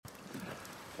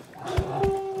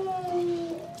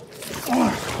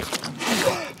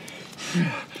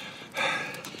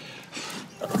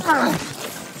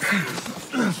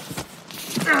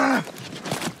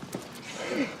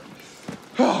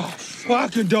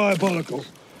fucking diabolical.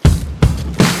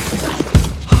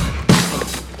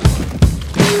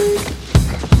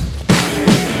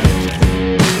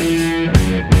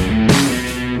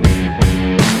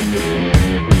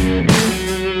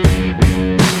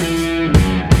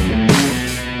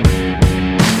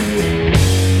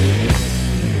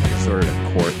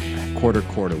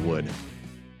 Quart of wood.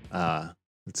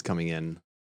 It's coming in.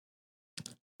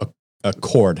 A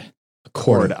cord.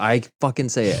 Cord. I fucking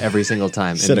say it every single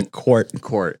time. Said a quart.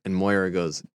 Quart. And Moira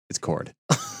goes, it's cord.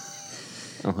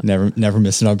 Never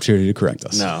miss an opportunity to correct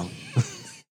us. No.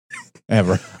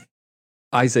 Ever.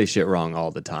 I say shit wrong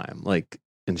all the time. Like,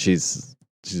 and she's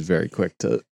very quick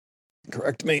to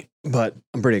correct me. But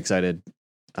I'm pretty excited.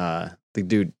 The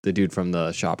dude from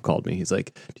the shop called me. He's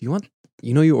like, do you want,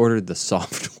 you ordered the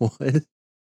soft wood?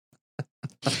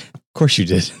 Of course you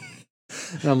did.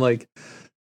 And I'm like,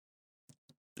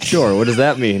 sure, what does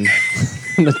that mean?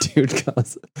 And the dude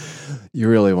goes, you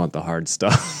really want the hard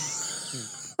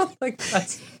stuff. I'm like,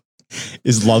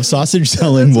 is Love Sausage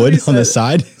selling wood on the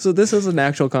side? So this is an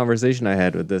actual conversation I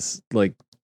had with this like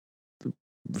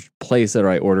place that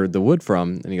I ordered the wood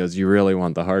from. And he goes, you really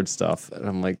want the hard stuff? And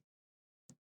I'm like,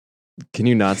 can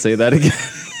you not say that again?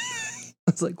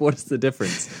 It's like, what is the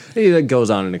difference? He then goes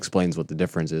on and explains what the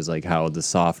difference is, like how the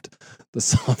soft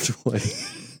wood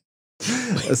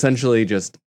essentially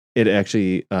just, it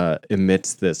actually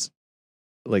emits this,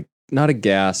 like, not a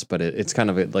gas, but it's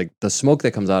kind of like the smoke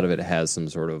that comes out of it has some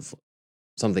sort of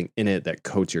something in it that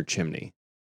coats your chimney,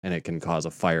 and it can cause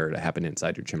a fire to happen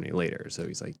inside your chimney later. So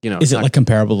he's like, is it like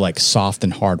comparable to like soft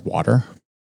and hard water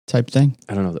type thing?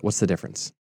 I don't know. What's the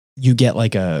difference? You get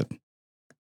like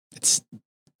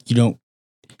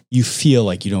you feel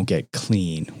like you don't get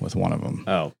clean with one of them.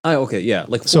 Oh, okay. Yeah.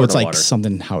 Like, so it's like water.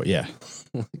 something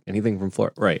Anything from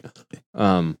Florida. Right.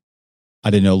 I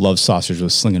didn't know Love Sausage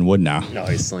was slinging wood now. No,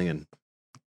 he's slinging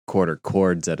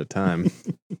cords at a time.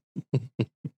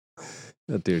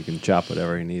 That dude can chop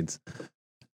whatever he needs.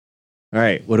 All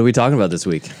right. What are we talking about this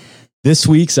week? This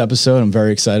week's episode I'm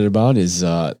very excited about is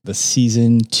the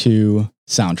season 2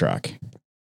 soundtrack.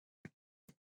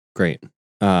 Great.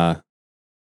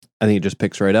 I think it just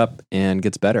picks right up and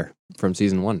gets better from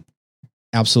season 1.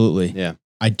 Absolutely. Yeah.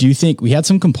 I do think we had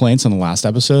some complaints on the last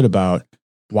episode about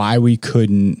why we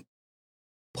couldn't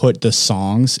put the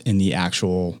songs in the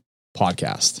actual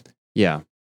podcast. Yeah.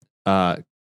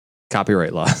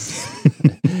 Copyright law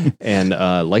and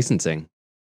licensing.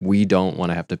 We don't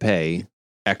want to have to pay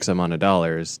X amount of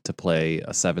dollars to play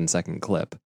a 7-second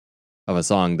clip of a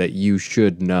song that you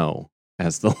should know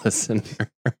as the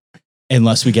listener.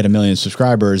 Unless we get 1 million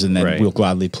subscribers, and then we'll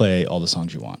gladly play all the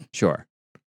songs you want. Sure.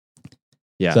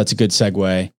 Yeah. So that's a good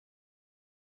segue.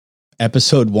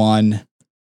 Episode 1,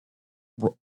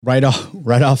 right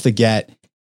off the get,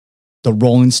 the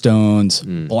Rolling Stones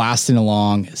blasting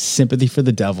along, Sympathy for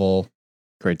the Devil.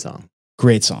 Great song.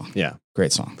 Great song. Yeah.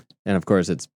 Great song. And of course,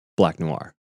 it's Black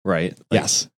Noir, right? Like,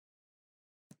 yes.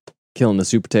 Killing the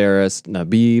super terrorist,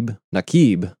 Nakib,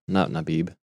 not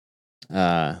Nabib.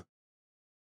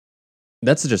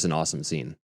 That's just an awesome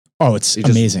scene. Oh, it's he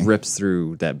amazing. Just rips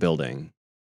through that building,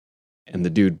 and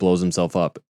the dude blows himself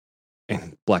up,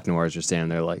 and Black Noir is just standing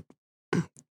there like,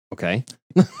 okay.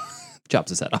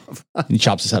 Chops his head off. He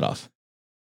chops his head off.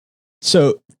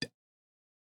 So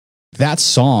that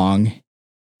song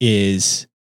is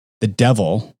the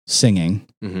devil singing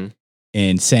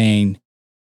and saying,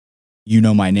 you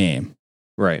know my name.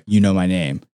 Right. You know my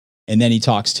name. And then he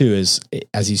talks too,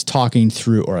 as he's talking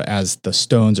through, or as the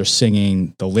Stones are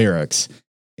singing the lyrics,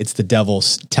 it's the devil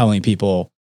telling people,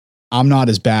 I'm not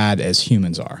as bad as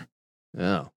humans are.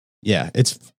 Oh. Yeah,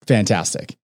 it's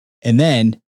fantastic. And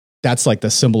then that's like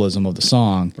the symbolism of the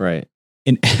song. Right.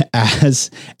 And as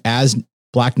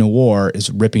Black Noir is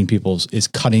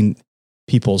cutting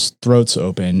people's throats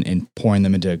open and pouring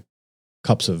them into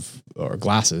cups or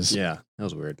glasses. Yeah, that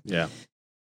was weird. Yeah.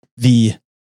 The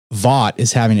Vought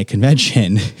is having a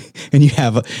convention, and you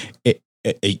have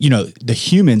the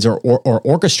humans are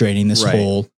orchestrating this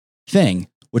whole thing,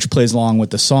 which plays along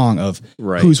with the song of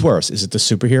who's worse? Is it the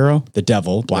superhero, the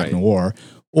devil, Black Noir,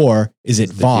 or is it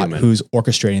Vought who's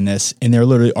orchestrating this? And they're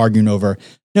literally arguing over,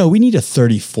 no, we need a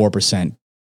 34%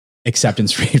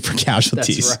 acceptance rate for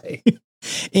casualties. That's right.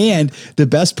 And the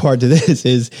best part to this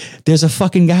is there's a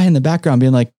fucking guy in the background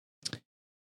being like,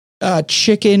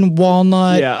 chicken,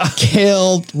 walnut,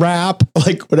 kale, wrap,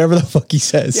 like whatever the fuck he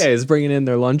says. Yeah, he's bringing in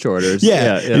their lunch orders.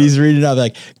 Yeah. And he's reading out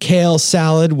like kale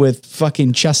salad with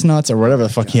fucking chestnuts or whatever the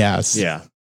fuck he has. Yeah.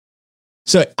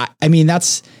 So, I mean,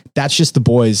 that's just the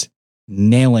boys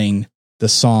nailing the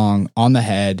song on the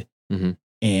head. Mm-hmm.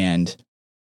 And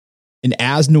And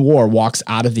as Noir walks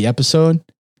out of the episode,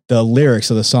 the lyrics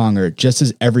of the song are just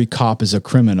as every cop is a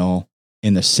criminal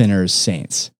and the sinner's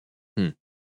saints.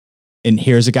 And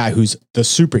here's a guy who's the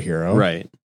superhero, right?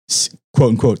 Quote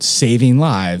unquote, saving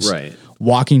lives, right?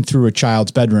 Walking through a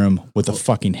child's bedroom with a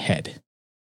fucking head.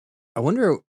 I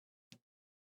wonder,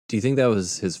 do you think that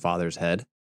was his father's head?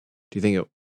 Do you think it,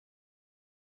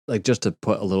 like, just to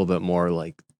put a little bit more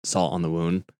like salt on the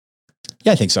wound?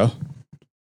 Yeah, I think so.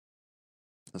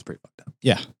 That's pretty fucked up.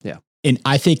 Yeah. Yeah. And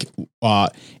I think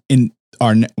in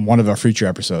one of our future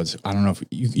episodes, I don't know if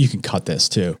you can cut this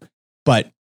too,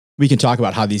 but we can talk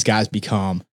about how these guys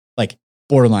become like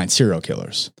borderline serial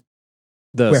killers.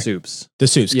 The soups.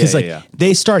 Because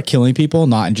they start killing people,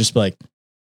 not in just like,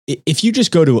 if you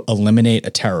just go to eliminate a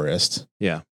terrorist,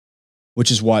 yeah, which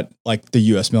is what like the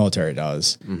U.S. military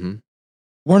does, mm-hmm.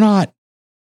 We're not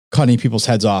cutting people's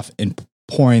heads off and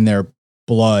pouring their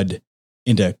blood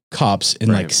into cups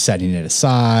and like setting it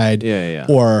aside,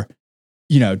 or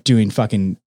doing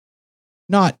fucking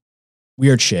not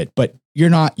weird shit, but you're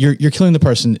killing the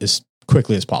person as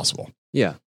quickly as possible.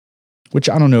 Yeah, which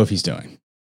I don't know if he's doing.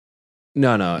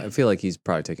 No, I feel like he's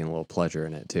probably taking a little pleasure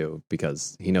in it too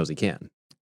because he knows he can.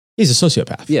 He's a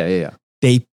sociopath. Yeah.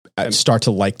 They start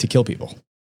to like to kill people.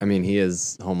 I mean, he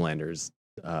is Homelander's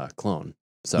clone.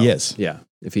 So he is. Yeah.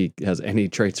 If he has any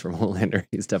traits from Homelander,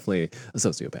 he's definitely a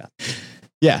sociopath.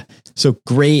 Yeah. So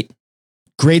great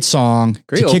song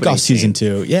to kick off season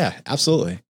 2. Yeah,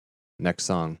 absolutely. Next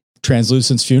song.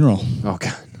 Translucent's Funeral. Oh,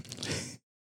 God.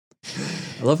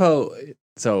 I love how,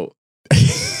 so,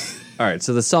 all right.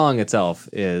 So the song itself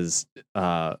is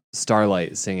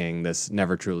Starlight singing this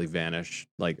Never Truly Vanish,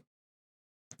 like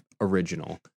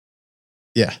original.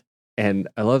 Yeah. And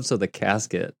I love, so the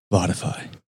casket. Vodify.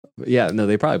 Yeah, no,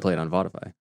 they probably play it on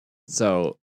Vodify.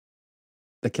 So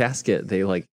the casket, they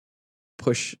like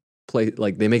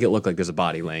like they make it look like there's a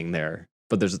body laying there,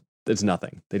 but there's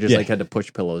nothing. They just like had to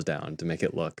push pillows down to make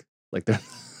it look like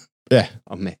there's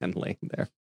a man laying there.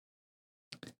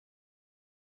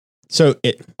 So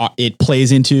it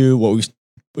plays into what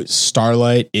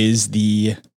Starlight is,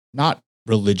 the not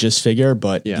religious figure,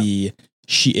 but they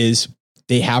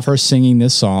have her singing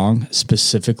this song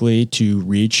specifically to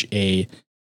reach a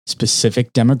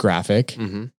specific demographic.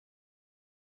 Mm-hmm.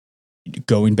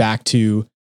 Going back to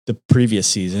the previous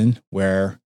season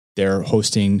where they're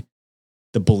hosting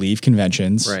the Believe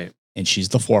conventions, right? And she's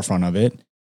the forefront of it.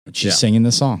 And she's singing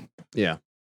the song. Yeah.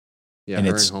 And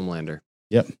her and Homelander.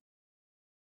 Yep.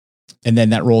 And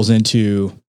then that rolls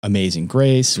into Amazing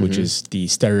Grace, which is the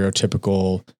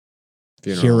stereotypical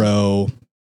hero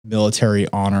military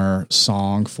honor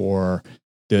song for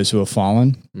those who have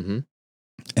fallen. Mm-hmm.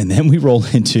 And then we roll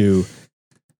into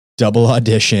Double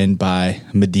Audition by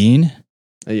Medine.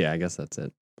 Yeah, I guess that's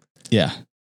it. Yeah.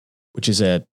 Which is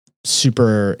a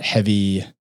super heavy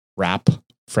rap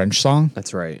French song.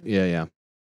 That's right. Yeah.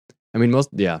 I mean, most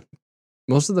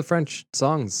of the French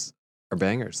songs are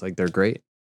bangers. Like, they're great.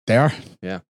 They are.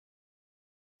 Yeah.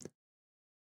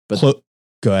 But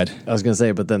good. I was going to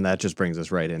say, but then that just brings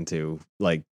us right into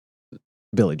like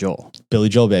Billy Joel. Billy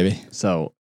Joel, baby.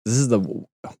 So this is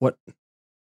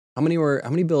how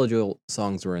many Billy Joel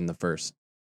songs were in the first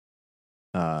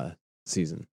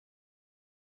season?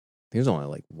 I think there's only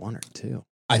like 1 or 2.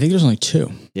 I think there's only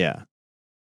 2. Yeah.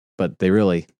 But they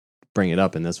really bring it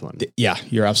up in this one. Yeah,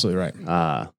 you're absolutely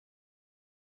right.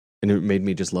 And it made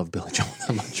me just love Billy Joel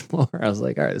that much more. I was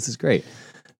like, all right, this is great.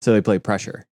 So they play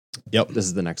Pressure. Yep. This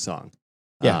is the next song.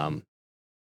 Yeah.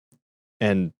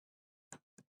 And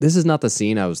this is not the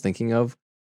scene I was thinking of,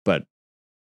 but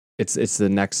it's the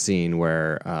next scene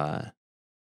where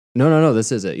no,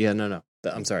 this is it. Yeah, no.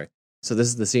 I'm sorry. So this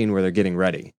is the scene where they're getting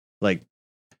ready. Like,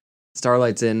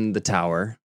 Starlight's in the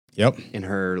tower. Yep. In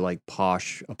her like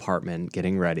posh apartment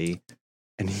getting ready,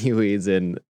 and Huey's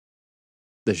in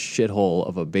the shithole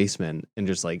of a basement and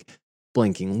just like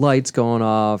blinking lights going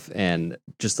off, and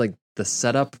just like the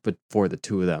setup, but for the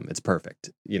two of them, it's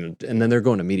perfect. And then they're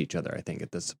going to meet each other, I think,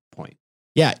 at this point.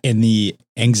 Yeah, and the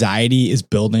anxiety is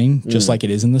building just like it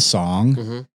is in the song.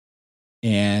 Mm-hmm.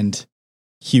 And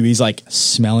Huey's like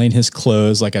smelling his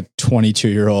clothes like a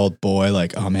 22-year-old boy,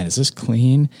 like, oh man, is this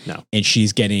clean? No. And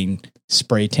she's getting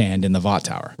spray tanned in the Vought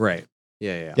Tower. Right.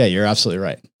 Yeah. Yeah, you're absolutely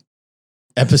right.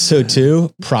 Episode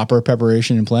 2, proper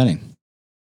preparation and planning.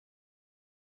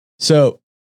 So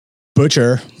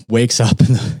Butcher wakes up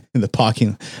in the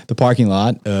parking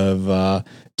lot of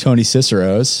Tony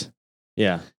Cicero's.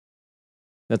 Yeah.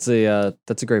 That's a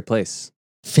great place.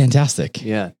 Fantastic.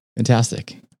 Yeah.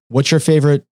 Fantastic. What's your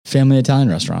favorite family Italian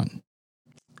restaurant?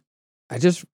 I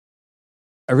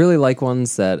really like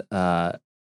ones that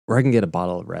where I can get a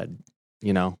bottle of red,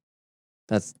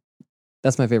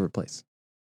 That's my favorite place.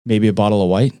 Maybe a bottle of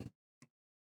white.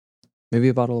 Maybe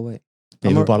a bottle of white.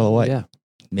 Maybe a bottle of white. Yeah.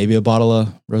 Maybe a bottle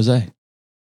of rosé.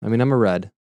 I mean, I'm a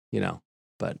red,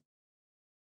 but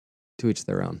to each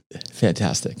their own.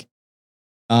 Fantastic.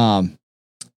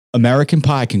 American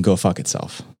Pie can go fuck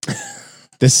itself.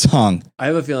 This song, I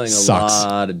have a feeling sucks. A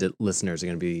lot of listeners are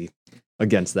going to be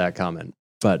against that comment,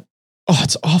 but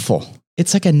it's awful.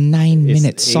 It's like a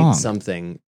 9-minute song.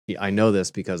 Something. I know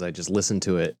this because I just listened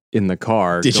to it in the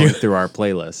car Did going you? through our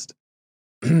playlist,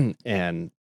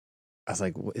 and I was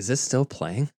like, "Is this still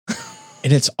playing?"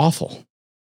 And it's awful.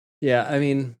 Yeah, I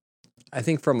mean, I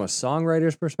think from a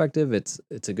songwriter's perspective, it's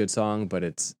a good song, but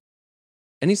it's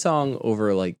any song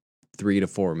over like 3 to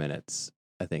 4 minutes,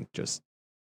 I think just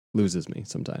loses me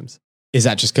sometimes. Is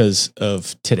that just because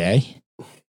of today?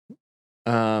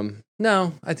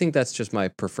 No, I think that's just my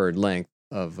preferred length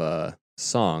of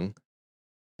song.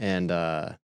 And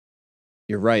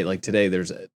you're right. Like today,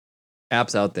 there's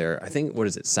apps out there. I think, what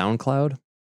is it? SoundCloud?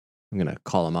 I'm going to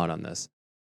call them out on this.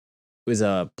 It was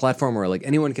a platform where like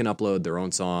anyone can upload their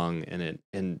own song,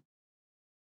 and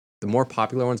the more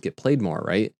popular ones get played more,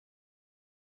 right?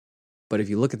 But if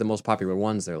you look at the most popular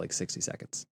ones, they're like 60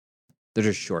 seconds. They're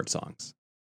just short songs.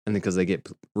 And because they get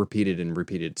repeated and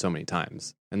repeated so many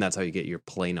times. And that's how you get your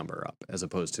play number up, as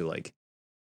opposed to like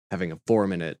having a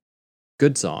 4-minute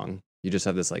good song. You just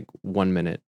have this like 1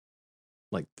 minute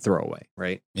like throwaway,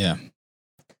 right? Yeah.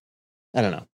 I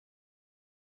don't know.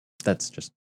 That's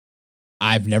just.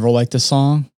 I've never liked the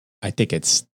song. I think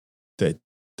it's the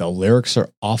lyrics are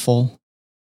awful.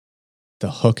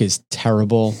 The hook is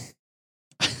terrible.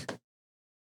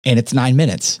 And it's 9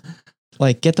 minutes.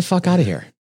 Like, get the fuck out of here.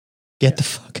 Get the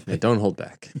fuck out. Yeah, don't hold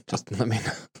back. Just let me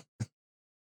know.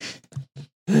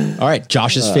 All right,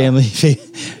 Josh's family's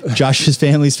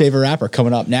favorite rapper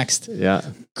coming up next. Yeah.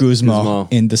 Guzmo,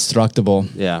 Indestructible.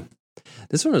 Yeah.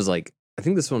 This one was like, I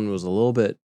think this one was a little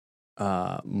bit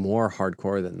more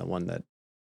hardcore than the one that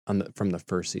from the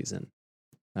first season.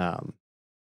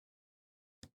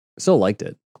 Still liked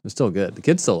it. It was still good. The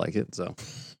kids still like it, so.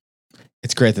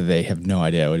 It's great that they have no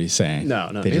idea what he's saying. No,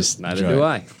 they just neither do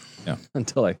I. No.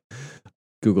 Until I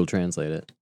Google Translate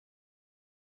it.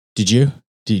 Did you?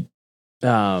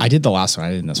 I did the last one. I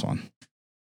didn't this one.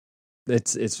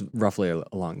 It's roughly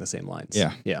along the same lines.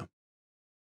 Yeah. Yeah.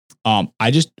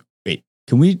 Wait,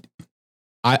 can we?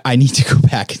 I need to go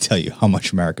back and tell you how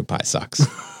much American Pie sucks.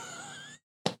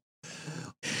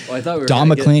 Well, I thought we were Don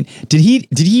McLean. Did he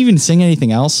even sing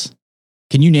anything else?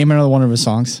 Can you name another one of his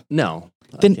songs? No.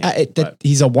 Then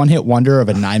he's a one-hit wonder of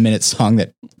a 9-minute song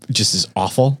that just is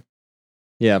awful.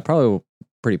 Yeah, probably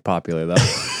pretty popular though.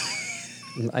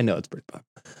 I know it's pretty popular.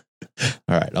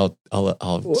 All right,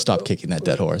 I'll stop kicking that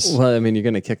dead horse. Well, I mean, you're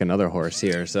gonna kick another horse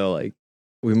here, so like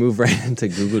we move right into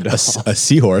Google Dolls. A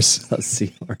seahorse. A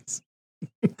seahorse.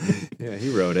 Yeah, he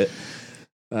wrote it.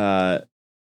 All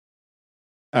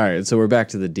right, so we're back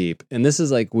to the deep, and this is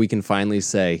like we can finally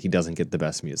say he doesn't get the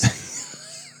best music.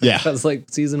 Yeah. Because like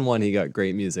season 1, he got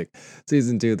great music.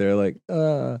 Season 2, they're like,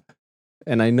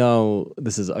 and I know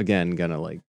this is again gonna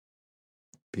like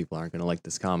people aren't gonna like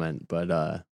this comment,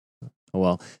 but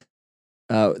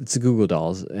it's Google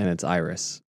Dolls and it's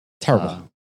Iris.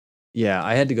 Terrible. Yeah,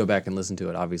 I had to go back and listen to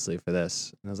it obviously for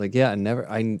this. And I was like, yeah,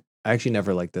 I actually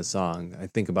never liked this song. I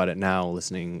think about it now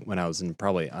listening when I was in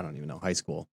probably, I don't even know, high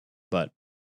school. But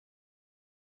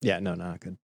yeah, no, not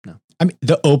good. No. I mean,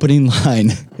 the opening line,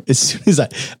 as soon as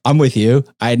I'm with you,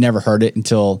 I had never heard it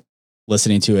until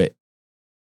listening to it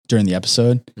during the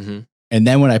episode. Mm-hmm. And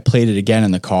then when I played it again in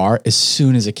the car, as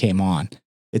soon as it came on,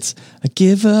 it's I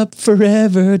give up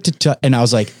forever and I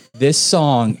was like, this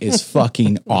song is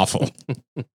fucking awful.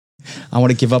 I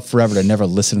want to give up forever to never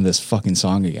listen to this fucking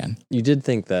song again. You did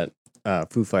think that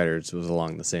Foo Fighters was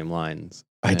along the same lines.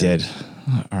 I did.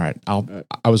 All right.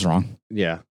 I was wrong.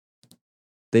 Yeah.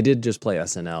 They did just play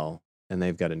SNL, and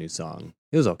they've got a new song.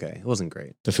 It was okay. It wasn't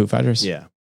great. The Foo Fighters? Yeah.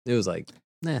 It was like,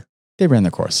 nah. They ran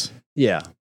their course. Yeah.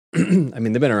 I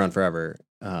mean, they've been around forever.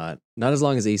 Not as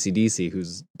long as AC/DC,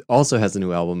 who's also has a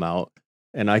new album out.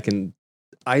 And I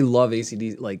love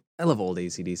AC/DC. Like, I love old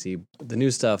AC/DC. The new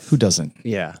stuff. Who doesn't?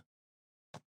 Yeah.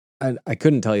 I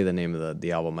couldn't tell you the name of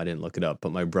the album. I didn't look it up,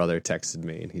 but my brother texted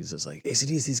me and he's just like,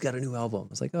 AC/DC's got a new album.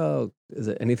 I was like, oh, is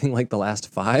it anything like the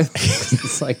last 5?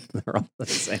 It's like, they're all the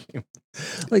same.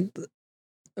 Like,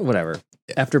 whatever.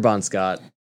 After Bon Scott,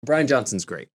 Brian Johnson's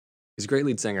great. He's a great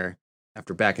lead singer.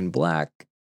 After Back in Black,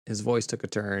 his voice took a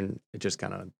turn. It just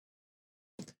kind of,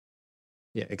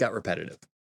 it got repetitive.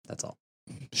 That's all.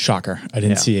 Shocker. I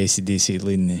didn't see AC/DC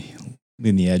leading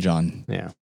the edge on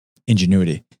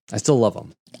ingenuity. I still love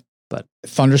them. But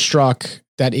Thunderstruck,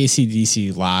 that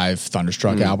AC/DC live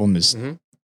Thunderstruck album is Mhm.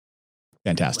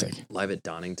 fantastic. Like Live at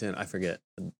Donington. I forget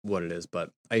what it is,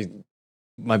 but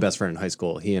my best friend in high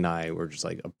school, he and I were just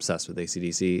like obsessed with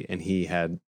AC/DC, and he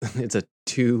had it's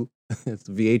it's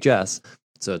VHS,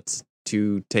 so it's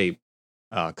 2 tape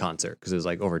concert because it was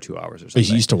like over 2 hours or But something.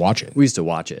 you used to watch it. We used to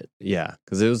watch it, yeah,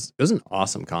 because it was an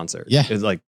awesome concert. Yeah. It was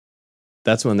like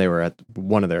that's when they were at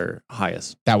one of their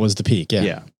highest. That was the peak. Yeah.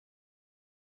 Yeah.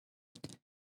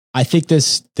 I think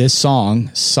this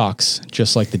song sucks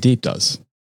just like the Deep does.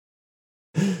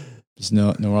 There's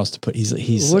nowhere else to put.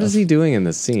 He's What is he doing in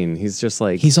this scene? He's just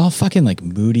like He's all fucking like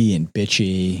moody and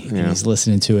bitchy. Yeah. And he's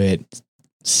listening to it,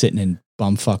 sitting in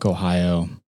bumfuck Ohio.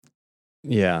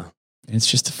 yeah. And it's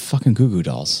just the fucking Goo Goo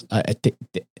Dolls. I think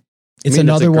it's I mean,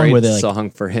 another it's a one great where they like, song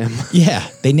for him. yeah,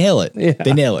 they nail it. Yeah.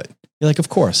 They nail it. You're like, of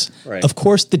course, Right. of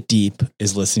course, the Deep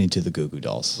is listening to the Goo Goo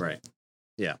Dolls. Right.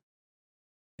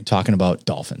 And talking about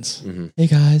dolphins. Mm-hmm. Hey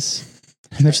guys,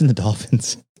 I mentioned the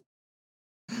dolphins.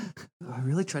 I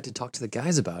really tried to talk to the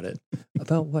guys about it.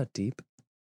 About what, Deep?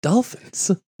 Dolphins.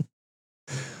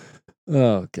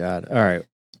 Oh, God. All right.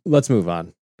 Let's move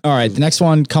on. All right, the next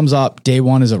one comes up. Day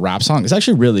One is a rap song. It's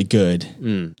actually really good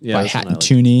Yeah. by that's Hat one I and like.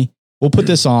 Tooney. We'll put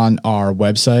this on our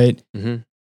website, Mhm.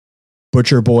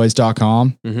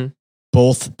 butcherboys.com. Mhm.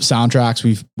 Both soundtracks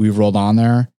we've rolled on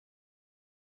there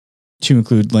to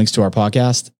include links to our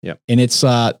podcast. Yep. And it's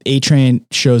A-Train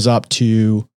shows up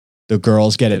to The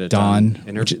Girls Get It Done.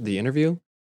 The interview?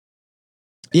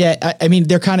 Yeah, I mean,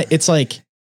 they're kind of, it's like,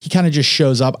 he kind of just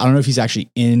shows up. I don't know if he's actually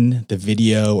in the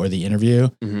video or the interview,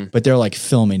 Mm-hmm. but they're like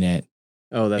filming it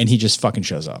Oh, and he just fucking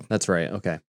shows up. that's right.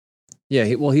 Okay. Yeah.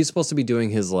 He's supposed to be doing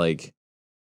his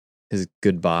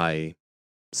goodbye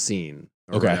scene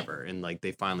or Okay. whatever. And like,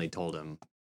 they finally told him,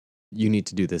 you need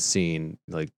to do this scene,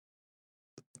 like,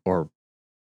 or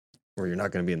you're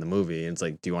not going to be in the movie. And it's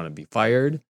like, do you want to be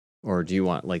fired or do you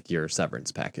want like your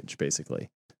severance package, basically?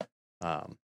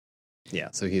 Yeah.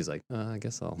 So he's like, I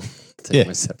guess I'll take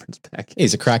my severance package.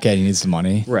 He's a crackhead. He needs the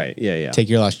money. Right. Yeah. Yeah. Take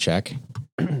your last check.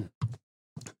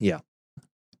 Yeah.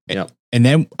 Yep. And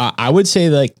then I would say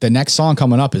like the next song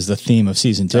coming up is the theme of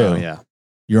season 2. Oh, yeah.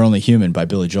 You're Only Human by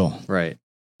Billy Joel. Right.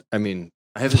 I mean,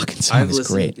 Fucking song is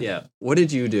great. Yeah. What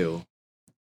did you do?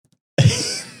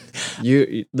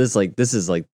 This is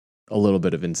like a little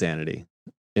bit of insanity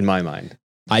in my mind.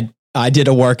 I did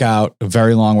a workout, a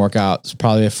very long workout. It's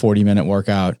probably a 40-minute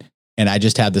workout. And I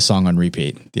just had the song on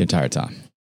repeat the entire time.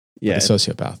 Yeah. Like a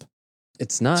sociopath.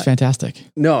 It's not. It's fantastic.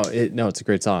 No, it's a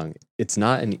great song. It's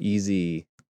not an easy.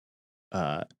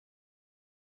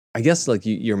 I guess like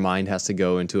your mind has to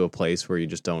go into a place where you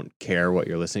just don't care what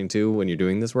you're listening to when you're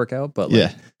doing this workout. But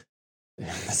like,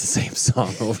 it's the same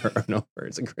song over and over.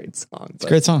 It's a great song. It's a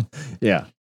great song. Yeah.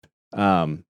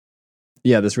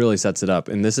 Yeah, this really sets it up.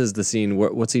 And this is the scene.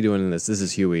 What's he doing in this? This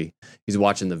is Huey. He's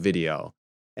watching the video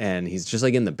and he's just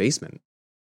like in the basement.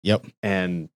 Yep.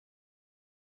 And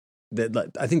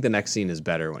I think the next scene is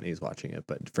better when he's watching it,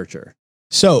 but for sure.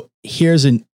 So here's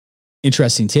an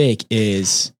interesting take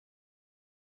is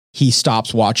he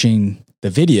stops watching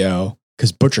the video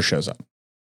because Butcher shows up.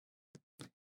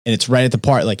 And it's right at the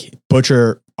part, like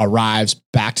Butcher arrives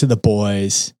back to the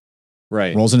boys,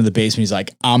 Right. rolls into the basement. He's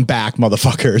like, I'm back,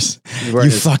 motherfuckers. Wearing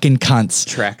You his fucking cunts.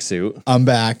 tracksuit. I'm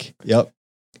back. Yep.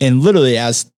 And literally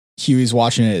as Huey's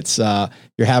watching it, it's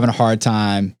you're having a hard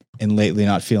time and lately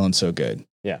not feeling so good.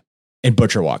 Yeah. And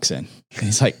Butcher walks in. And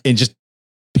he's like, and just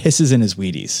pisses in his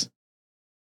Wheaties.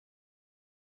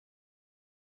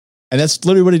 And that's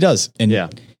literally what he does. And Yeah.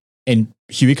 And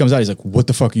Huey comes out. He's like, what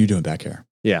the fuck are you doing back here?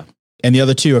 Yeah. And the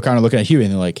other two are kind of looking at Huey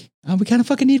and they're like, oh, we kind of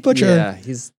fucking need Butcher. Yeah.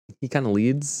 He kind of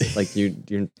leads. Like you're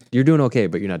doing okay,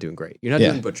 but you're not doing great. You're not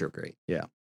doing Butcher great. Yeah.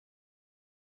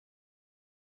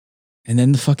 And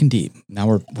then the fucking Deep. Now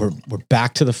we're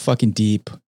back to the fucking Deep.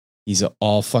 He's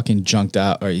all fucking junked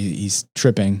out, or he's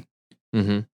tripping.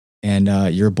 Mm-hmm.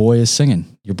 And your boy is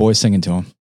singing. Your boy's singing to him.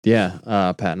 Yeah.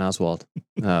 Patton Oswalt.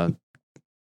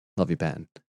 Love you, Patton.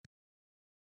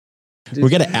 We're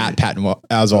gonna at Patton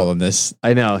Oswalt on this.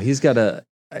 I know he's got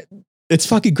It's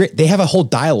fucking great. They have a whole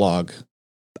dialogue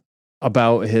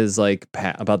about his like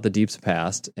about the Deep's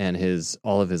past and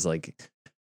all of his like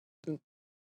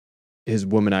his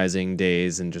womanizing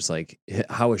days and just like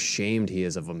how ashamed he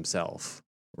is of himself,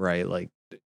 right? Like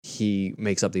he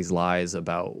makes up these lies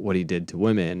about what he did to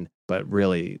women, but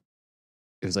really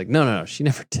it was like, no, she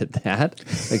never did that.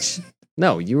 Like,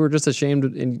 no, you were just ashamed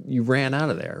and you ran out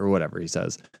of there or whatever he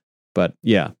says. But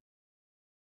yeah,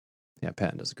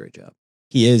 Patton does a great job.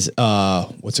 He is,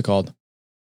 what's it called?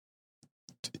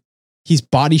 He's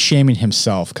body shaming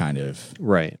himself, kind of.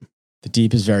 Right. The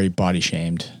Deep is very body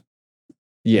shamed.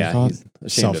 Yeah, he's ashamed of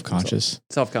himself. Self-conscious.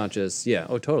 Self-conscious. Yeah.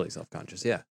 Oh, totally self-conscious.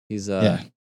 Yeah. He's Yeah.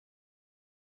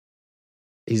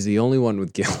 he's the only one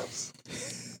with gills.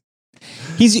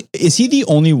 Is he the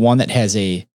only one that has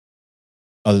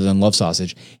other than Love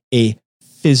Sausage, a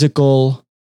physical,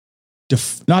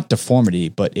 not deformity,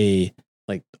 but a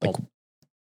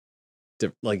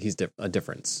like he's a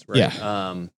difference, right?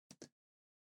 Yeah.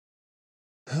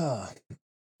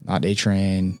 Not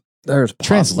A-Train. There's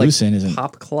translucent, isn't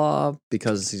Pop Claw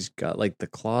because he's got like the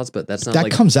claws, but that's not that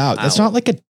like comes out. That's not like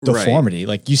a deformity. Right.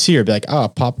 Like you see her be like, oh,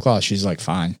 Pop Claw. She's like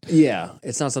fine. Yeah,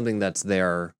 it's not something that's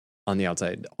there on the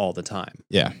outside all the time.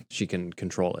 Yeah, she can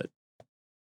control it.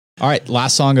 All right,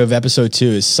 last song of episode 2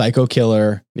 is "Psycho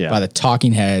Killer" by the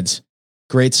Talking Heads.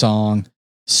 Great song,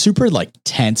 super like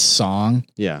tense song.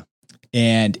 Yeah,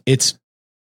 and it's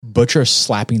Butcher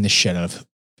slapping the shit out of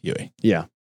Huey. Yeah.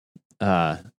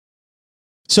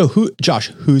 So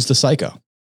who's the psycho?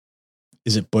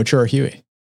 Is it Butcher or Huey?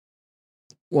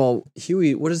 Well,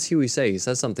 Huey, what does Huey say? He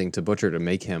says something to Butcher to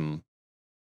make him.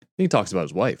 He talks about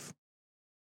his wife.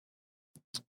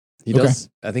 He does.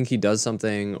 I think he does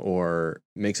something or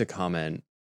makes a comment.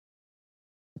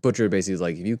 Butcher basically is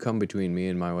like, if you come between me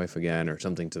and my wife again, or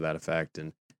something to that effect,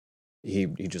 and he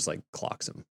just like clocks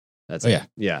him. That's it.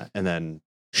 Yeah, and then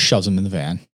shoves him in the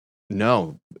van.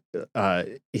 No,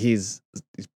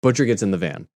 Butcher gets in the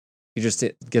van. He just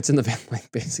gets in the van, like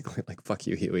basically like, fuck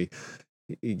you, Huey.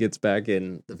 He gets back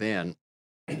in the van.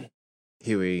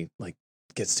 Huey like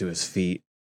gets to his feet,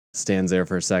 stands there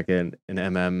for a second, and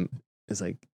MM is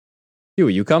like,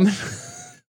 Huey, you coming?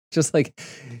 Just like,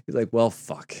 he's like, well,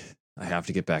 fuck. I have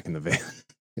to get back in the van.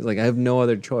 He's like, I have no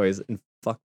other choice, and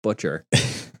fuck Butcher.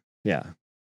 Yeah.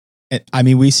 I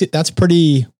mean, we see that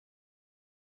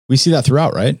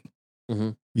throughout, right?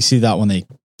 Mm-hmm. We see that when they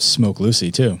smoke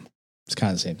Lucy too. It's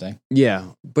kind of the same thing. Yeah.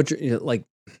 Butcher, like,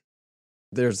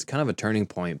 there's kind of a turning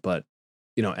point, but,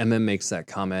 MM makes that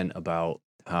comment about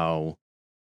how,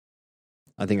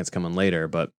 I think it's coming later,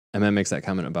 but MM makes that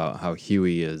comment about how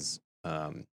Huey is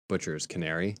Butcher's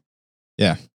canary.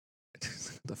 Yeah.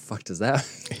 The fuck does that?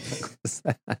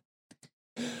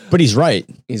 But he's right.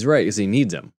 He's right because he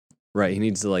needs him. Right. He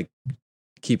needs to like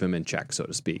keep him in check, so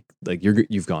to speak. Like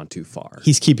you've gone too far.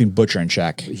 He's keeping Butcher in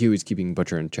check. Huey's keeping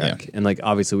Butcher in check. Yeah. And like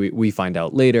obviously we find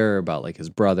out later about like his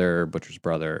brother, Butcher's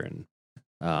brother, and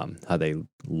how they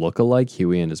look alike,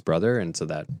 Huey and his brother. And so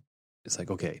that it's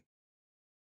like, okay.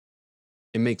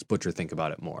 It makes Butcher think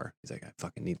about it more. He's like, I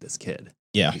fucking need this kid.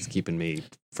 Yeah. He's keeping me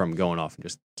from going off and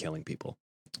just killing people.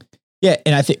 Yeah,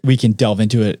 and I think we can delve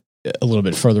into it a little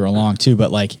bit further along too,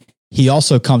 but like he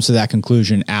also comes to that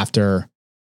conclusion after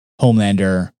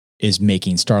Homelander is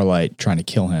making Starlight trying to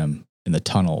kill him in the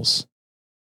tunnels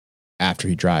after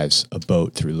he drives a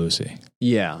boat through Lucy.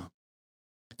 Yeah.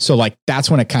 So like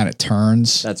that's when it kind of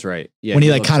turns. That's right. Yeah. When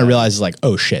he like kind of realizes like,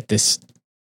 oh shit, this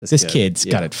kid's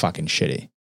got it fucking shitty.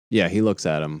 Yeah, he looks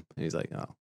at him and he's like,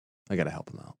 oh, I gotta help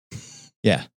him out.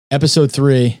 Yeah. Episode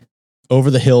 3, Over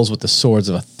the Hills with the Swords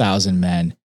of 1,000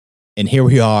 Men. And here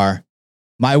we are.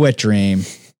 My Wet Dream.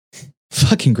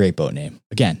 Fucking great boat name.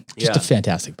 Again, just a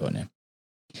fantastic boat name.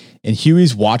 And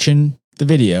Huey's watching the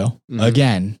video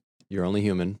again. You're Only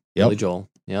Human. Yep. Billy Joel.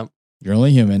 Yep. You're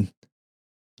Only Human.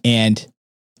 And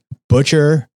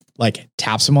Butcher like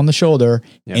taps him on the shoulder.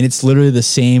 Yep. And it's literally the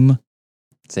same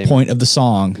point of the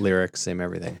song. Lyrics, same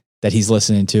everything. That he's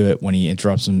listening to it when he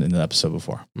interrupts him in the episode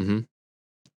before. Mm-hmm.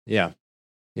 Yeah.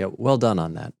 Yeah. Well done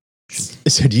on that.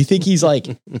 So do you think he's like,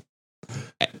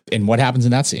 and what happens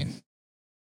in that scene?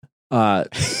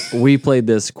 We played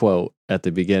this quote at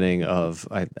the beginning of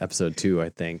episode 2, I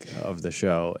think, of the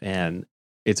show. And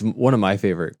it's one of my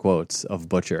favorite quotes of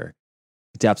Butcher.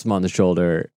 He taps him on the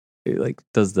shoulder. He like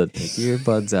does the take your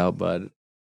buds out, bud.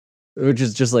 Which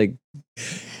is just like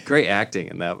great acting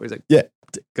in that. He's like, yeah,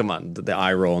 come on, the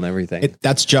eye roll and everything.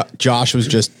 That's Josh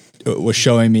was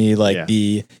showing me like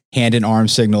the hand and arm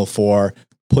signal for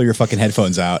pull your fucking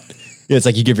headphones out. It's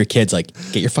like you give your kids like,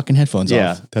 get your fucking headphones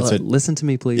off. That's it. Listen to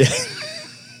me, please.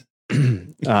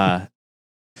 Yeah.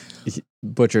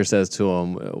 Butcher says to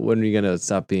him, when are you going to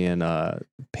stop being a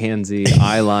pansy,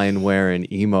 eyeline wearing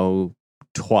emo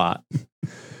twat?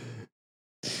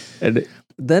 And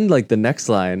then like the next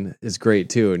line is great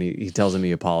too. And he tells him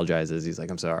he apologizes. He's like,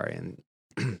 I'm sorry. And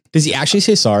does he actually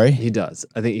say sorry? He does.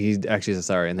 I think he actually says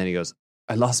sorry. And then he goes,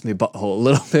 I lost my butthole a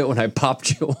little bit when I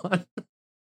popped you on.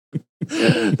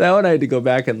 That one I had to go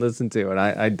back and listen to, and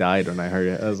I died when I heard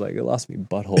it. I was like, it lost me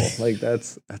butthole. Like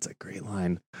that's a great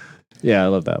line. Yeah, I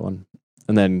love that one.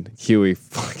 And then Huey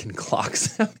fucking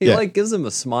clocks him. He like gives him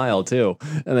a smile too,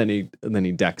 and then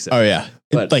he decks it. Oh yeah,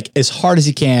 But like as hard as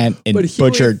he can, and but Huey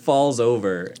Butcher falls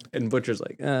over, and Butcher's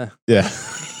like, yeah.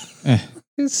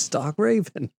 he's stock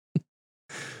Raven.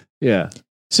 Yeah.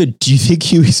 So do you think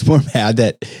Huey's more mad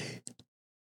that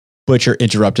Butcher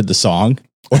interrupted the song,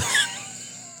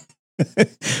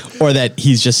 or that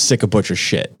he's just sick of Butcher's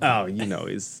shit? Oh,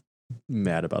 he's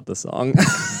mad about the song.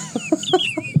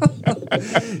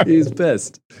 He's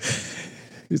pissed.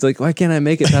 He's like, why can't I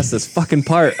make it past this fucking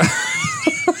part?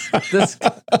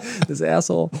 this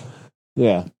asshole.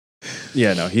 Yeah.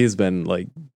 Yeah, no, he's been like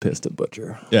pissed at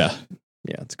Butcher. Yeah.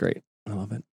 Yeah, it's great. I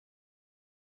love it.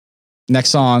 Next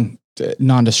song,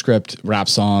 nondescript rap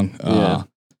song. Yeah.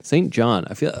 St. John.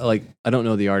 I feel like I don't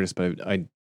know the artist, but I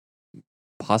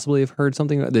possibly have heard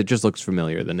something that just looks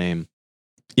familiar, the name.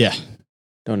 Yeah.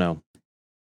 Don't know.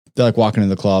 They're like walking in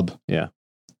the club. Yeah.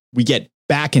 We get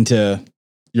back into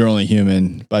You're Only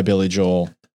Human by Billy Joel.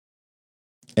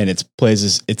 And it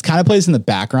kind of plays in the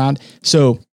background.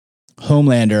 So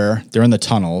Homelander, they're in the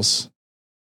tunnels.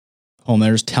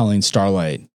 Homelander's telling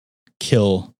Starlight,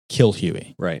 kill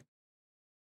Huey. Right.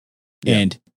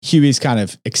 And Huey's kind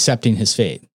of accepting his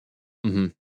fate. Mm-hmm.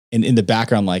 And in the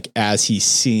background, like as he's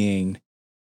seeing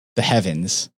the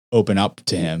heavens open up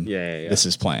to him, this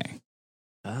is playing.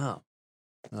 Oh,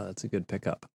 that's a good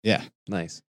pickup. Yeah.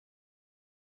 Nice.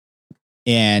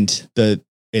 And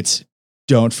it's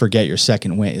don't forget your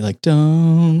second win. Like,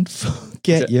 don't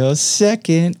forget your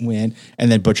second win.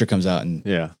 And then Butcher comes out and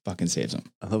fucking saves him.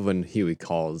 I love when Huey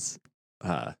calls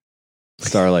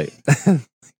Starlight,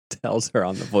 tells her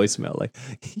on the voicemail, like,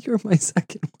 you're my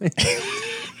second win.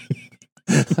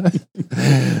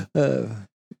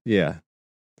 Yeah.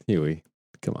 Huey,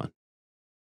 come on.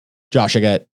 Josh,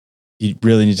 you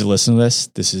really need to listen to this.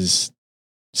 This is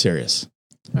serious.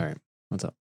 All right. What's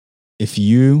up? If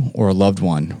you or a loved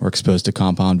one were exposed to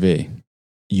Compound V,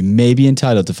 you may be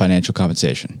entitled to financial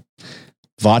compensation.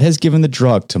 VOD has given the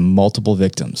drug to multiple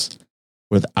victims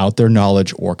without their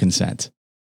knowledge or consent.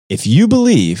 If you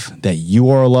believe that you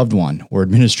or a loved one were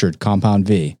administered Compound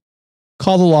V,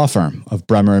 call the law firm of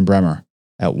Bremer and Bremer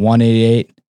at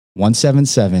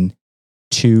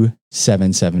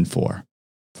 1-888-177-2774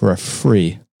 for a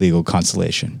free legal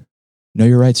consultation. Know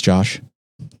your rights, Josh.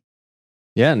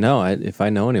 Yeah, no, if I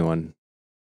know anyone,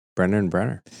 Bremer and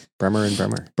Bremer. Bremer and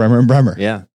Bremer.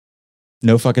 Yeah.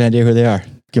 No fucking idea who they are.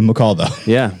 Give them a call, though.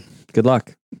 Yeah. Good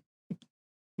luck.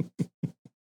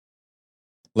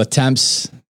 Le Temps,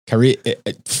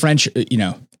 French,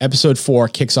 episode 4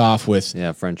 kicks off with...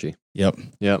 Yeah, Frenchie. Yep.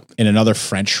 And another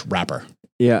French rapper.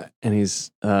 Yeah, and he's...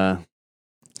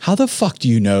 How the fuck do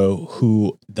you know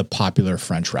who the popular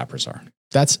French rappers are?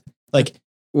 That's like...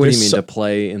 What do you mean, to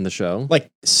play in the show? Like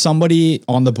somebody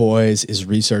on The Boys is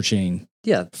researching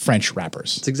French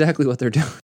rappers. It's exactly what they're doing.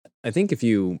 I think if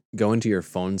you go into your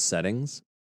phone settings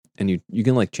and you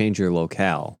can like change your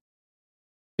locale,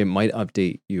 it might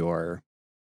update your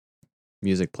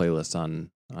music playlist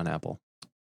on Apple.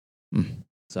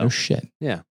 So no shit.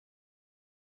 Yeah.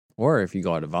 Or if you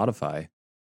go out to Vodify,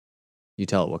 you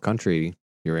tell it what country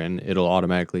you're in, it'll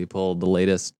automatically pull the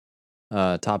latest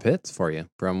top hits for you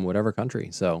from whatever country.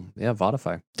 So yeah,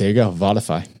 Vodify. There you go,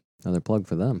 Vodify. Another plug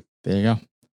for them. There you go.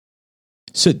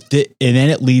 So and then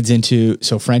it leads into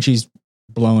Frenchie's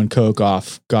blowing coke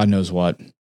off God knows what,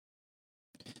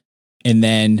 and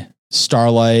then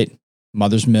Starlight,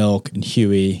 Mother's Milk, and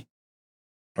Huey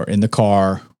are in the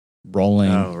car rolling.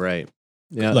 Oh right,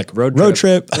 yeah, like road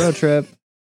trip,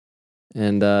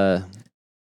 and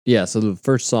yeah. So the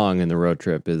first song in the road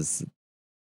trip is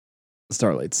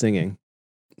Starlight singing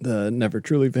the Never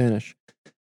Truly Vanish.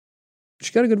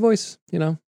 She got a good voice,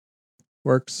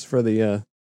 works for the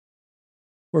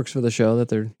show that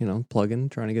they're, plugging,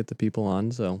 trying to get the people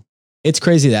on. So it's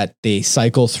crazy that they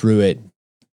cycle through it.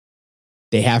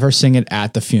 They have her sing it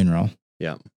at the funeral.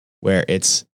 Yeah. Where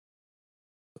it's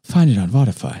find it on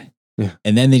Vodify. Yeah.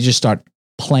 And then they just start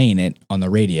playing it on the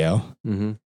radio.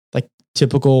 Mm-hmm. Like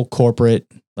typical corporate,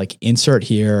 like insert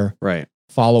here, right?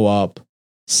 Follow up,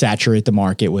 saturate the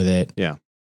market with it. Yeah.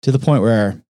 To the point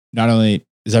where not only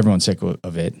is everyone sick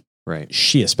of it, right?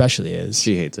 She especially is.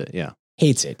 She hates it. Yeah.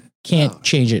 Hates it. Can't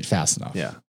change it fast enough.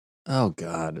 Yeah. Oh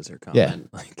God, is her comment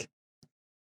like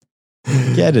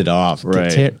get it off.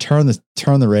 Right. Turn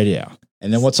the radio.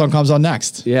 And then what song comes on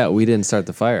next? Yeah, We Didn't Start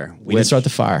the Fire. We Didn't Start the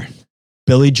Fire.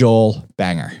 Billy Joel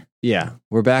banger. Yeah,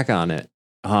 we're back on it.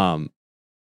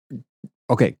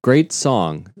 Okay, great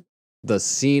song. The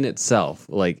scene itself,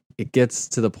 like it gets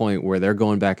to the point where they're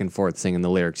going back and forth singing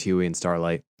the lyrics, Huey and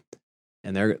Starlight,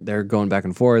 and they're going back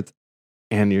and forth,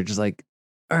 and you're just like,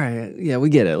 all right, yeah, we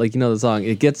get it. Like, the song,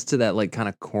 it gets to that like kind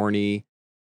of corny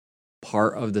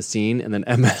part of the scene, and then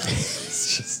Emmett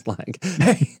is just like,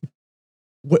 hey.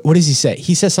 What does he say?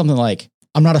 He says something like,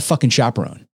 I'm not a fucking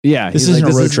chaperone. Yeah. This isn't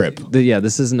a road trip.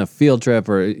 This isn't a field trip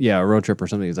or a road trip or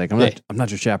something. He's like, I'm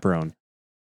not your chaperone.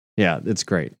 Yeah, it's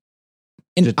great.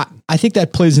 And I think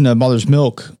that plays into Mother's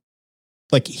Milk.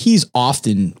 Like, he's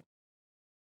often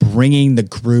bringing the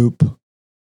group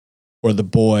or the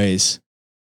boys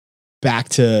back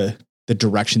to the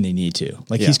direction they need to.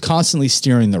 Like, he's constantly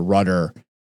steering the rudder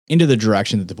into the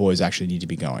direction that the boys actually need to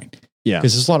be going. Yeah.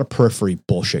 Because there's a lot of periphery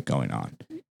bullshit going on.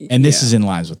 And this is in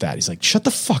lines with that. He's like, shut the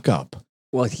fuck up.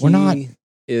 Well, We're not.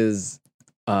 Is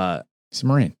He's a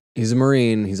Marine. He's a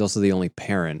Marine. He's also the only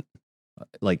parent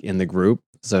like in the group.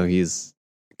 So he's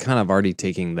kind of already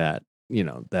taking that,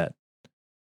 that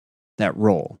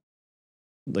role.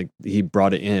 Like, he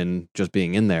brought it in just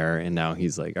being in there, and now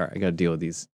he's like, all right, I got to deal with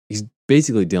these. He's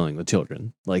basically dealing with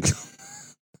children. Like,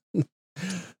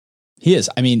 he is.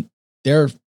 I mean, they're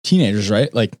teenagers,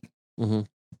 right? Like,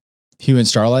 Hugh and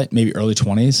Starlight, maybe early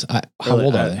 20s. How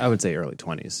old are they? I would say early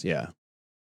 20s. Yeah.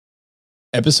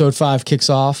 Episode 5 kicks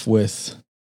off with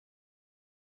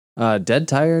Dead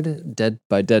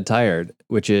Tired,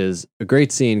 which is a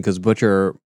great scene because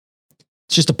Butcher.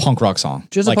 It's just a punk rock song.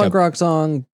 Just like a punk rock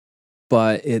song,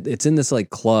 but it's in this like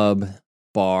club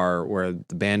bar where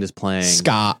the band is playing.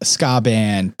 Ska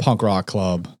band, punk rock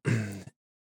club.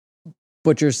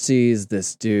 Butcher sees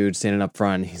this dude standing up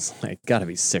front. He's like, gotta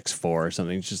be 6'4" or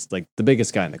something. He's just like the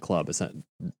biggest guy in the club. It's not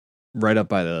right up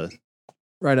by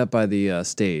the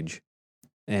stage,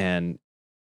 and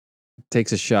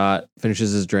takes a shot,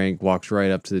 finishes his drink, walks right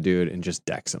up to the dude, and just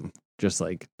decks him. Just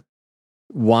like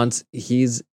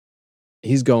he's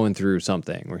going through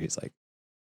something where he's like,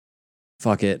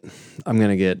 fuck it, I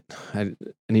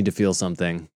need to feel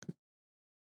something.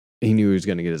 He knew he was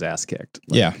going to get his ass kicked.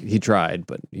 Like, he tried,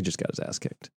 but he just got his ass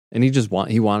kicked, and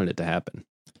he wanted it to happen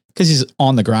because he's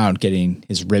on the ground getting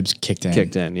his ribs kicked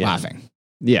in, yeah. Laughing,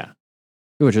 yeah,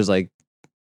 which is like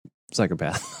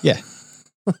psychopath, yeah.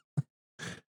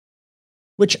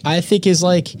 Which I think is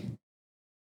like,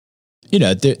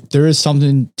 there is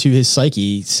something to his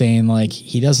psyche saying like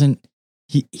he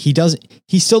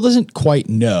still doesn't quite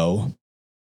know.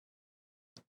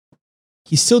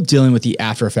 He's still dealing with the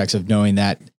after effects of knowing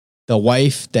that the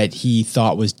wife that he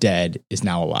thought was dead is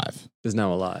now alive.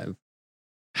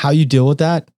 How you deal with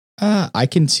that? I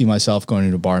can see myself going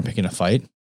into a bar and picking a fight.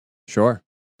 Sure.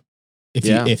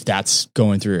 If that's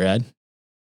going through your head.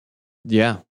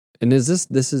 Yeah. And this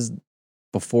is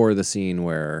before the scene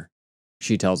where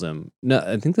she tells him, no,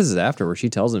 I think this is after, where she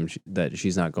tells him that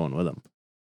she's not going with him.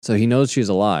 So he knows she's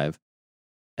alive,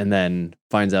 and then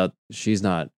finds out she's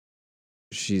not.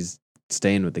 She's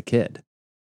staying with the kid.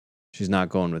 She's not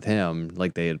going with him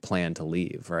like they had planned to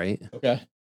leave, right? Okay.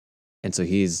 And so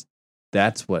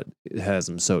that's what has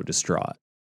him so distraught.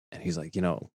 And he's like,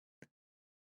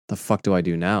 the fuck do I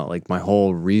do now? Like, my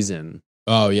whole reason.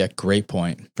 Oh yeah, great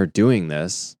point. For doing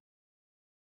this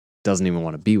doesn't even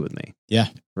want to be with me. Yeah.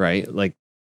 Right? Like,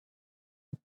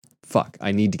 fuck,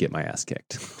 I need to get my ass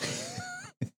kicked.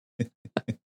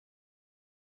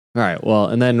 All right. Well,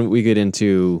 and then we get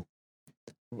into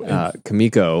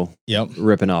Kamiko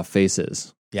ripping off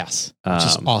faces. Yes. Which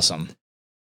is awesome.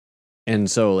 And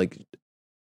so, like,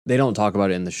 they don't talk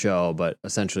about it in the show, but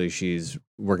essentially she's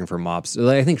working for mobsters.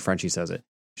 I think Frenchie says it.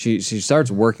 She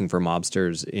starts working for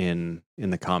mobsters in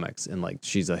the comics, and like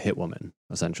she's a hit woman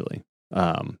essentially.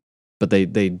 But they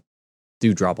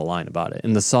do drop a line about it,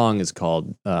 and the song is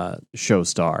called "Show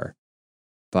Star"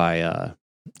 by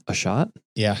Ashot.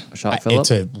 Yeah, Ashot Philip.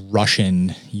 It's a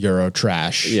Russian Euro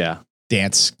trash. Yeah,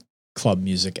 dance club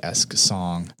music-esque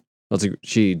song. Well,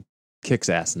 she kicks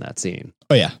ass in that scene.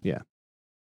 Oh yeah, yeah.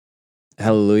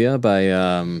 Hallelujah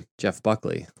by Jeff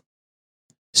Buckley.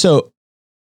 So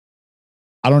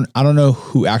I don't know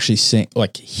who actually sang,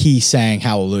 like he sang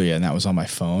Hallelujah, and that was on my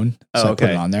phone. So I put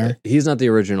it on there. He's not the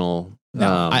original.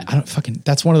 No, I don't fucking,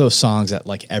 that's one of those songs that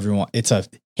like everyone, it's a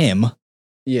hymn.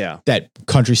 Yeah. That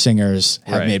country singers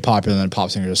have made popular, and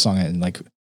pop singers have sung it, and like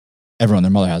everyone,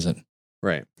 their mother has it.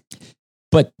 Right.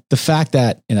 But the fact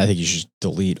that, and I think you should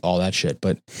delete all that shit,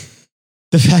 but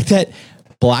the fact that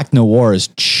Black Noir is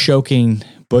choking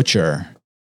Butcher,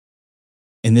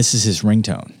 and this is his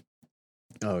ringtone.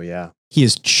 Oh yeah. He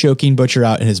is choking Butcher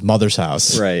out in his mother's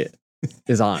house. Right.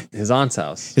 His aunt's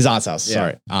house. His aunt's house. Yeah.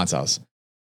 Sorry. Aunt's house.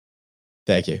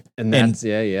 Thank you. And that's,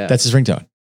 yeah. That's his ringtone.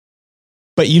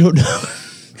 But you don't know.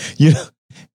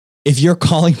 If you're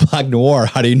calling Black Noir,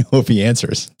 how do you know if he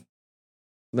answers?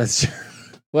 That's true.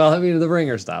 Well, I mean, the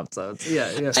ringer stopped, so it's,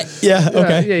 yeah.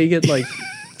 Okay. Yeah, you get like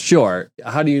Sure.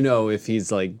 How do you know if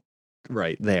he's like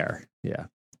right there? Yeah.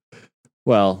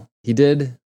 Well, he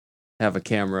did have a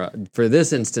camera for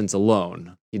this instance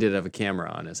alone. He did have a camera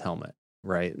on his helmet,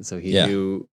 right? So he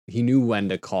knew when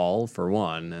to call for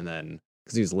one, and then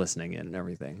because he was listening in and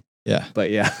everything. Yeah.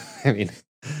 But yeah, I mean,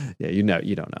 yeah, you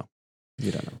don't know.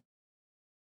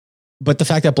 But the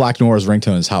fact that Black Noir's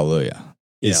ringtone is Hallelujah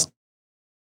is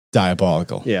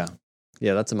diabolical. Yeah.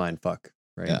 Yeah, that's a mind fuck,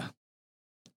 right? Yeah.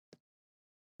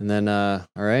 And then all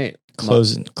right.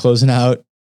 Closing out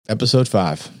episode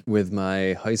 5 with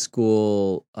my high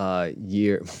school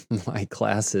year my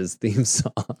class's theme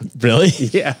song. Really?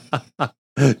 Yeah.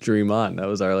 Dream On. That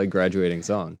was our like graduating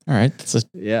song. All right. That's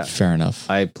fair enough.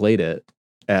 I played it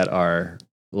at our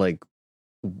like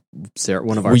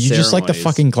one of our Were you ceremonies. just like the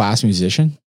fucking class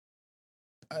musician?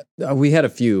 We had a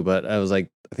few, but I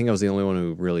think I was the only one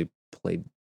who really played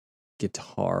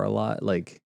guitar a lot.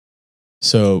 Like,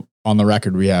 so on the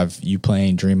record, we have you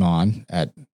playing Dream On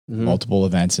at multiple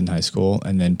events in high school,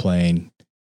 and then playing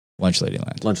Lunch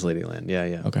Ladyland. Lunch Ladyland,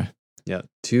 yeah. Okay. Yeah,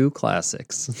 2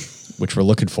 classics. Which we're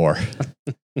looking for.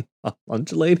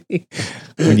 Lunch Lady?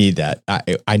 We need that.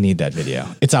 I need that video.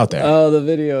 It's out there. Oh, the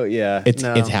video, yeah. It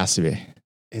has to be.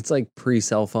 It's like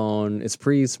pre-cell phone. It's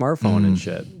pre-smartphone and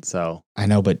shit. So I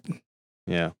know, but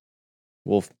yeah.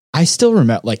 Well, I still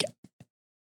remember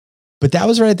but that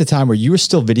was right at the time where you were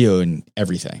still videoing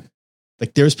everything.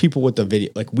 Like there's people with the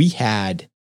video, like we had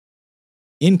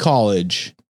in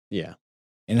college. Yeah.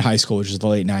 In high school, which is the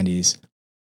late 90s.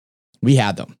 We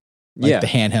had them. Like the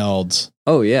handhelds.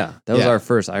 Oh yeah. That was our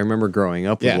first. I remember growing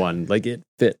up with one. Like it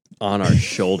fit on our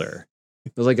shoulder.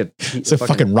 It was like it's a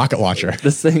fucking rocket launcher.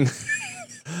 This thing.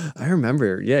 I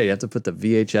remember, you had to put the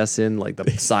VHS in, like the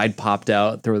side popped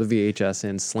out, throw the VHS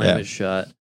in, slam it shut,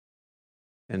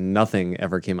 and nothing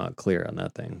ever came out clear on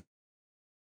that thing.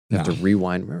 You have to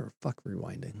rewind. Remember, fuck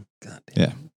rewinding. God damn.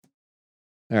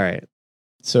 Yeah. All right.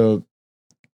 So,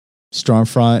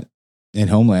 Stormfront and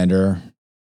Homelander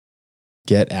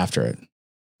get after it.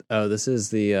 Oh, this is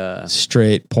the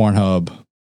straight Pornhub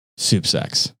soup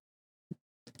sex.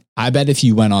 I bet if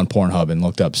you went on Pornhub and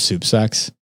looked up soup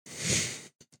sex,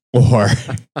 or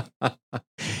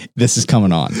this is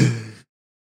coming on.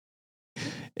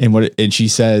 And she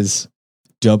says,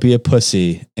 "Don't be a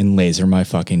pussy and laser my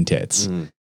fucking tits."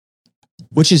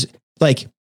 Which is like,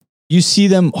 you see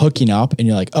them hooking up and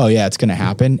you're like, oh yeah, it's going to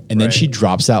happen. And then she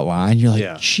drops that line. You're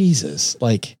like, Jesus,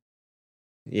 like,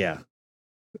 yeah,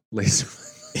 laser.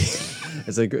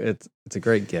 It's a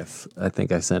great GIF. I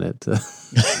think I sent it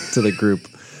to the group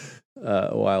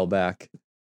a while back.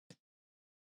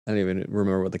 I don't even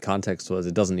remember what the context was.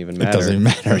 It doesn't even matter. It doesn't even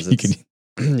matter.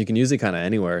 You can use it kind of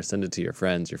anywhere. Send it to your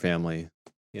friends, your family,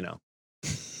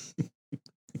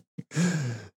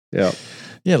 Yeah.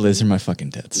 Yeah, laser my fucking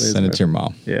tits. Send it to your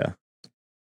mom. Yeah.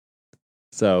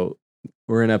 So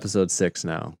we're in episode 6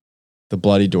 now. The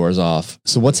bloody door's off.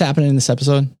 So what's happening in this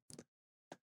episode?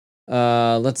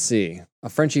 Let's see. A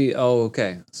Frenchie. Oh,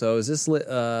 okay. So is this?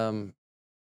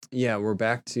 Yeah, we're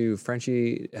back to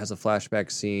Frenchie has a flashback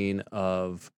scene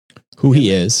of who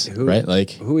he is,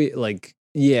 right?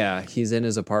 Yeah, he's in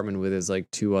his apartment with his like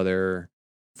 2 other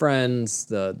friends.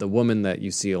 The woman that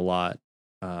you see a lot,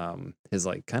 his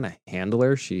like kind of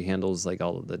handler. She handles like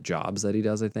all of the jobs that he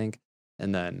does, I think.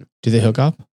 And then do they hook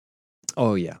up?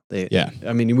 Oh yeah,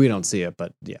 I mean, we don't see it,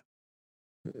 but yeah,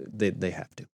 they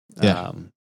have to. Yeah.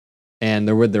 And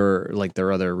they're with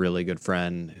their other really good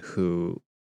friend who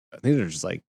I think they're just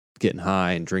like getting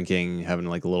high and drinking, having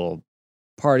like a little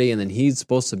party, and then he's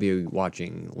supposed to be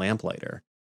watching Lamplighter.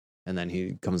 And then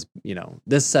he comes,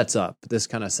 this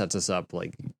kind of sets us up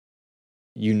like,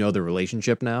 the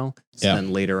relationship now. So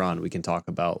then later on we can talk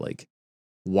about like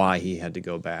why he had to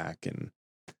go back. And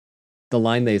the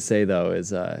line they say though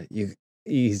is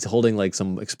he's holding like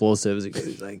some explosives.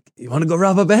 He's like, "You want to go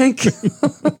rob a bank?"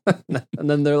 And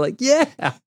then they're like,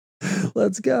 "Yeah,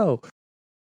 let's go."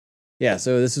 Yeah.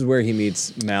 So this is where he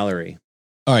meets Mallory.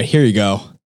 All right, here you go.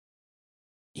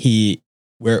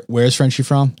 Where's Frenchie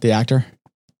from? The actor?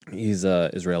 He's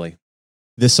Israeli.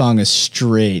 This song is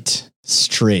straight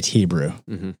Hebrew.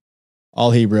 Mm-hmm.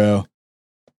 All Hebrew.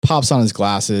 Pops on his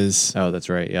glasses. Oh, that's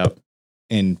right. Yep.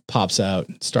 And pops out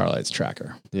Starlight's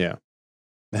tracker. Yeah.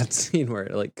 That scene where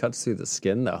it like cuts through the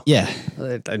skin though. Yeah.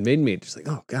 It made me just like,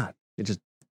 oh God. It just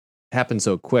happened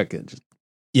so quick. It just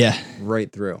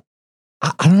right through.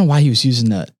 I don't know why he was using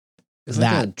that. It's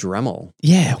like a Dremel.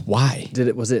 Yeah, why?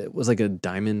 Was like a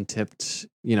diamond tipped,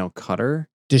 cutter?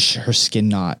 Did her skin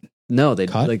not? No, they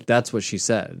cut? Like that's what she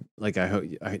said. Like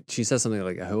she says something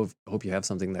like, I hope you have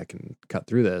something that can cut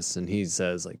through this. And he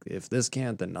says like, if this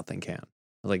can't, then nothing can.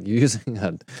 Like you're using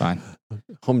a Fine.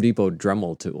 Home Depot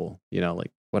Dremel tool,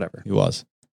 like whatever. He was.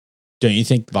 Don't you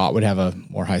think Vought would have a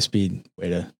more high speed way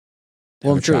to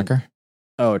have a tracker?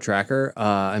 Oh, a tracker?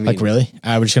 I mean, like really?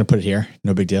 We're just gonna put it here.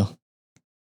 No big deal.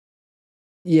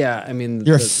 Yeah, I mean,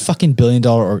 you're a fucking $1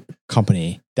 billion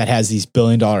company that has these $1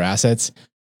 billion assets.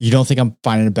 You don't think I'm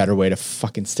finding a better way to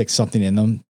fucking stick something in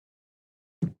them?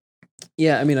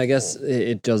 Yeah, I mean, I guess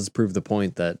it does prove the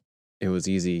point that it was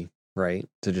easy, right,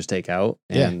 to just take out.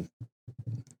 And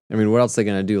I mean, what else are they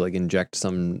gonna do? Like inject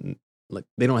some? Like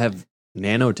they don't have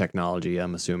nanotechnology,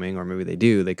 I'm assuming, or maybe they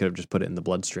do. They could have just put it in the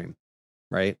bloodstream,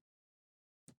 right?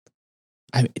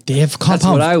 I mean, they have compound.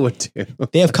 That's what I would do.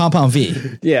 They have compound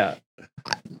V. Yeah.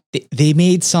 They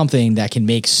made something that can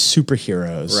make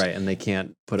superheroes, right? And they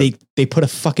can't put. They put a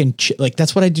fucking like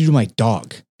that's what I do to my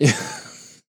dog. Yeah,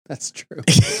 that's true.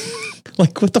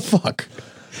 Like what the fuck?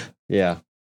 Yeah.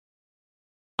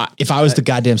 If I was the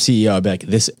goddamn CEO, I'd be like,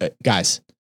 "This guys,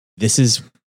 this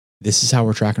is how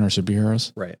we're tracking our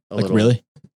superheroes." Right? Really?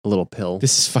 A little pill.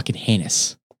 This is fucking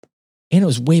heinous, and it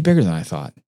was way bigger than I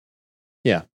thought.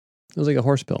 Yeah, it was like a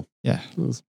horse pill. Yeah, it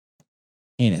was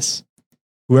heinous.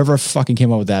 Whoever fucking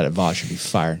came up with that at Vought should be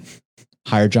fired.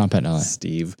 Hire John Pettinelli.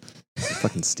 Steve.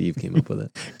 Fucking Steve came up with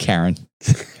it. Karen.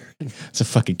 It's a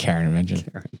fucking Karen invention.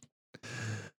 Karen.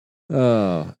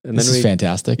 Oh, and this is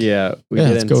fantastic. Yeah, we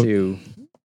get into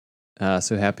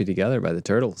So Happy Together by the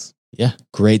Turtles. Yeah,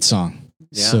 great song.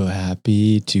 Yeah. So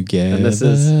happy together. And this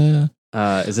is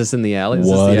this in the alley?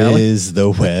 What is the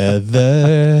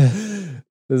weather?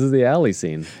 This is the alley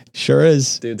scene. Sure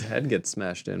is. Dude's head gets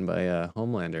smashed in by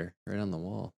Homelander right on the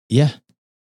wall. Yeah.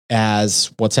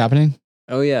 As what's happening?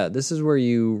 Oh yeah, this is where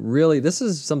this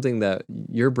is something that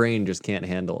your brain just can't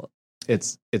handle.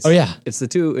 It's it's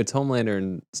Homelander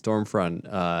and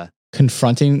Stormfront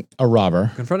confronting a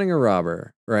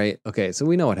robber. Right? Okay, so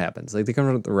we know what happens. Like they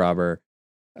confront the robber.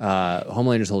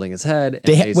 Homelander's holding his head.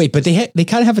 They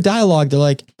kind of have a dialogue. They're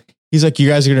like, he's like, you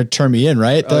guys are going to turn me in,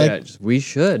 right? We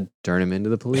should turn him into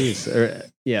the police.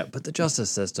 But the justice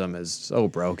system is so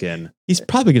broken. He's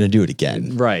probably going to do it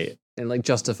again. Right. And like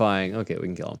justifying, okay, we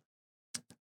can kill him.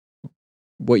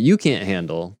 What you can't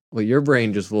handle, what your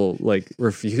brain just will like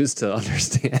refuse to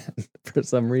understand for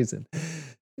some reason,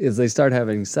 is they start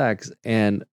having sex.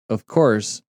 And of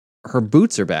course, her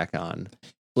boots are back on.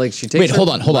 Like she takes her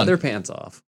leather pants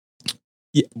off.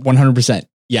 Yeah, 100%.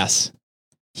 Yes.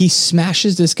 He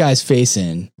smashes this guy's face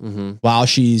in while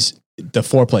the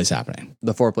foreplay's happening.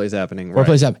 Foreplay's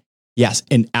happening. Yes.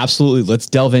 And absolutely. Let's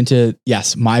delve into,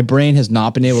 yes, my brain has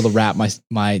not been able to wrap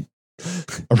my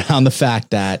around the fact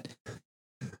that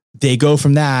they go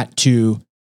from that to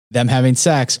them having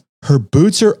sex. Her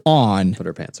boots are on, but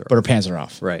her pants are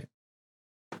off. Right.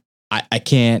 I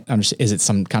can't understand. Is it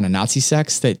some kind of Nazi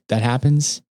sex that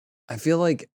happens? I feel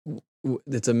like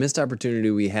it's a missed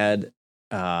opportunity we had.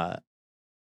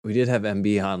 We did have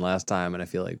MB on last time, and I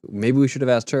feel like maybe we should have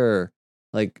asked her,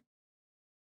 like,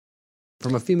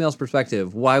 from a female's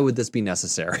perspective, why would this be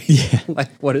necessary? Yeah.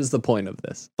 Like, what is the point of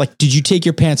this? Like, did you take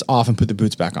your pants off and put the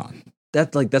boots back on?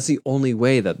 That's the only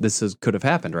way that this could have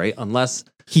happened, right? Unless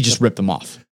he just ripped them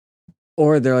off.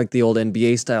 Or they're like the old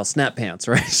NBA style snap pants,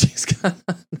 right? She's got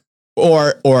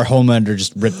or Homelander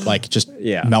just ripped,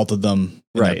 melted them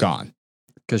and they're gone.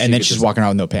 And then she's walking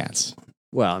around with no pants.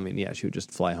 Well, I mean, yeah, she would just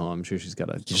fly home. I'm sure she's got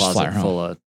a closet full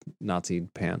of Nazi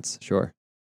pants. Sure.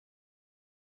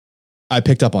 I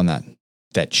picked up on that.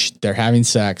 They're having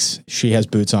sex. She has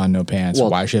boots on, no pants. Well,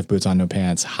 why does she have boots on, no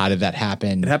pants? How did that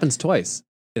happen? It happens twice.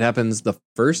 It happens the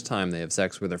first time they have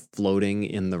sex where they're floating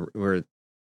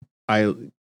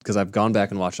because I've gone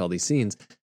back and watched all these scenes.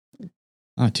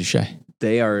 Oh, touche.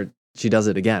 She does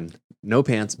it again. No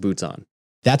pants, boots on.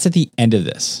 That's at the end of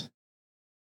this,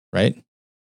 right?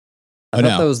 I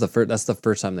thought that was that's the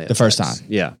first time they had the first sex. time.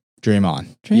 Yeah. Dream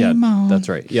on. Dream on. That's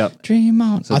right. Yep. Dream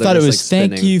on. So I thought it was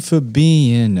thank you for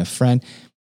being a friend.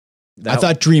 I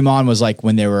thought Dream on was like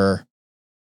when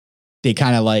they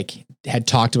kind of like had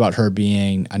talked about her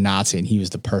being a Nazi and he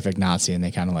was the perfect Nazi and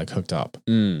they kind of like hooked up.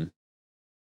 Maybe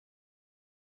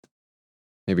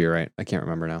you're right. I can't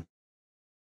remember now.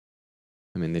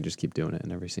 I mean, they just keep doing it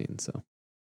in every scene, so.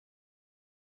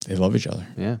 They love each other.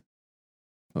 Yeah.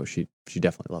 Oh, she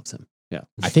definitely loves him. Yeah.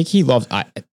 I think he loves,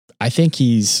 I think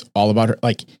he's all about her.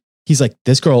 Like, he's like,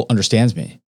 this girl understands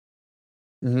me.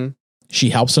 Mm-hmm. She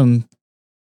helps him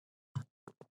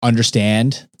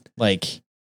understand, like,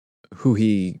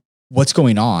 what's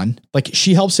going on. Like,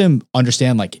 she helps him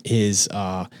understand, like, his,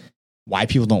 why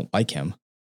people don't like him.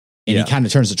 And he kind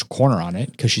of turns the corner on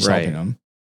it because she's helping him.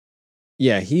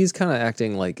 Yeah, he's kind of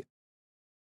acting like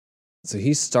So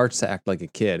he starts to act like a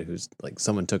kid who's like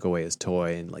someone took away his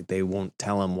toy and like they won't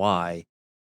tell him why.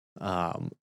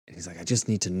 And he's like, I just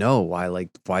need to know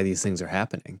why these things are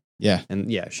happening. Yeah.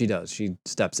 And yeah, she does. She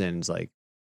steps in and is like,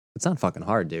 it's not fucking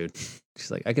hard, dude.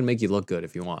 She's like, I can make you look good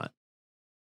if you want.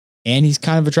 And he's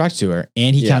kind of attracted to her.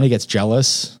 And he kind of gets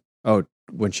jealous. Oh,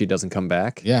 when she doesn't come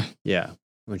back? Yeah. Yeah.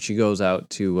 When she goes out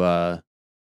to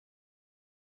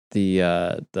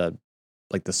the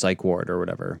psych ward or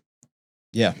whatever.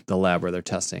 Yeah. The lab where they're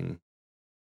testing.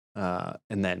 And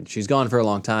then she's gone for a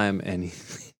long time and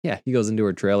he goes into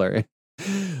her trailer.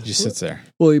 He just sits there.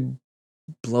 Well, he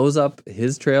blows up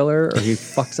his trailer or he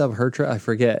fucks up her trailer. I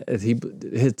forget. He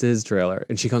hits his trailer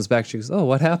and she comes back. She goes, oh,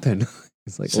 what happened?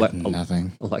 It's like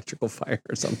nothing. Electrical fire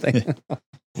or something.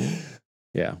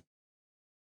 Yeah.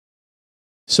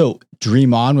 So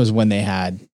Dream On was when they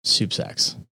had soup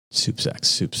sex. Soup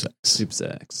sex.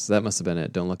 That must have been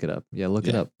it. Don't look it up. Yeah, look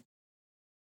it up.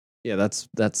 Yeah,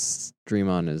 that's Dream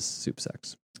On is soup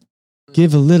sex.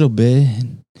 Give a little bit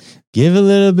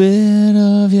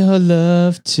of your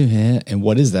love to him. And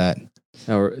what is that?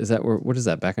 Or what is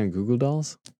that? Back on Google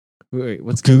Dolls? Wait,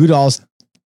 what's Google Dolls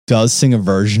does sing a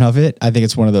version of it. I think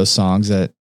it's one of those songs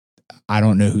that I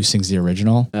don't know who sings the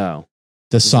original. Oh,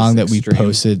 the song that we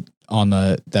posted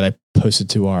that I posted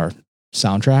to our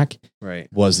soundtrack, right,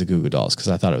 was the Google Dolls because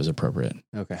I thought it was appropriate.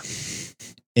 Okay,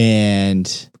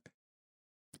 and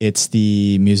it's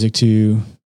the music to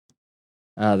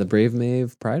the Brave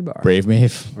Maeve Pride Bar. Brave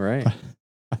Maeve, right?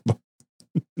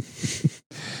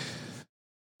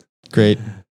 Great.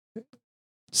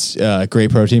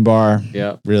 Great protein bar.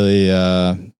 Yeah. Really,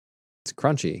 it's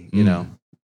crunchy, you know,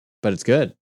 but it's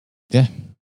good. Yeah.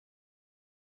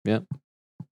 Yep.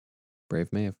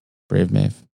 Brave Maeve.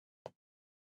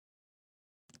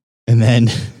 And then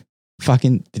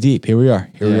fucking the Deep. Here we are.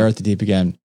 We are at the Deep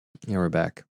again. Yeah, we're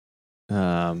back.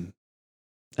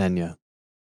 Enya.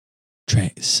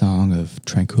 Song of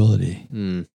Tranquility.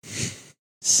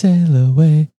 Sail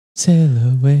away,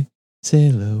 sail away,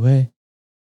 sail away.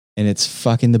 And it's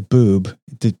fucking the boob,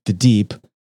 the Deep,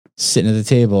 sitting at the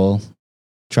table,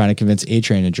 trying to convince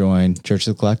A-Train to join Church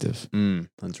of the Collective.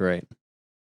 That's right.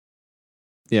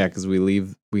 Yeah, because we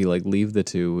leave the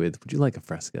two with, would you like a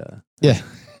Fresca? Yeah.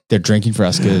 They're drinking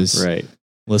Frescas. Right.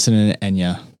 Listening to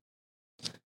Enya.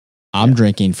 I'm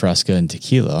drinking Fresca and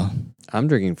tequila. I'm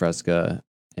drinking Fresca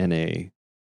and a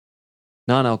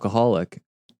non-alcoholic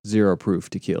 0 proof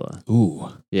tequila. Ooh.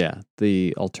 Yeah,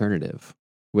 the alternative,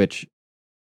 which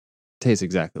tastes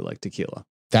exactly like tequila.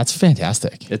 That's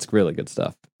fantastic. It's really good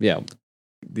stuff. Yeah.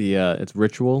 It's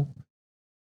Ritual.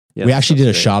 Yeah, we actually did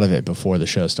a shot of it before the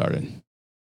show started.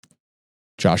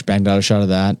 Josh banged out a shot of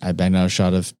that. I banged out a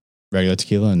shot of regular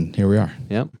tequila, and here we are.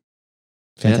 Yep.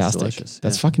 Fantastic. Yeah,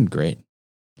 That's fucking great.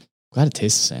 Glad it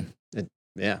tastes the same.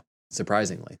 Yeah.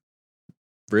 Surprisingly.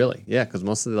 Really. Yeah. Because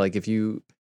mostly, like, if you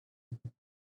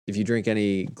drink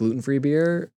any gluten-free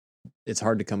beer, it's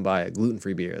hard to come by a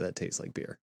gluten-free beer that tastes like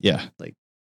beer. Yeah. Like,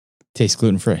 tastes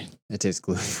gluten-free. It tastes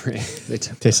gluten-free.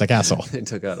 Tastes like asshole. They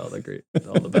took out all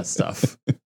the best stuff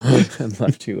and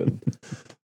left you with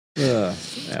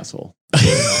asshole.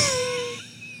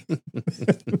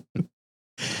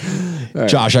 Right.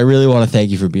 Josh, I really want to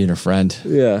thank you for being a friend.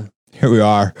 Yeah. Here we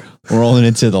are. We're rolling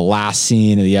into the last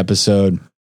scene of the episode.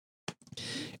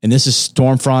 And this is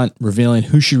Stormfront revealing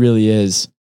who she really is,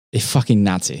 a fucking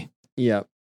Nazi. Yep.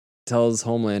 Tells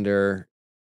Homelander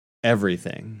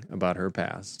everything about her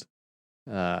past.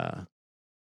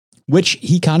 Which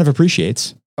he kind of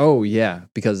appreciates. Oh, yeah.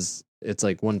 Because it's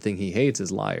like one thing he hates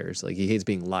is liars. Like he hates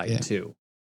being lied to.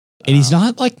 And he's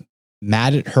not like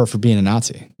mad at her for being a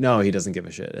Nazi. No, he doesn't give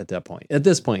a shit at that point. At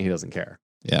this point, he doesn't care.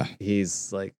 Yeah.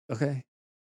 He's like, okay,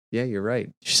 yeah, you're right.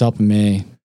 She's helping me.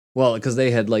 Well, because they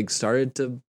had like started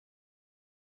to,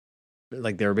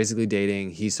 like they were basically dating.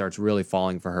 He starts really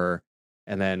falling for her.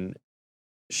 And then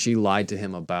she lied to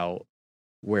him about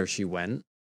where she went.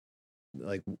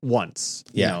 Like once,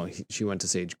 you know, she went to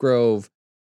Sage Grove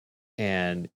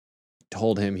and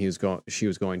told him she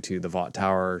was going to the Vought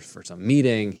Tower for some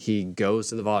meeting. He goes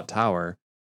to the Vought Tower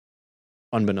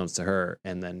unbeknownst to her,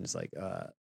 and then it's like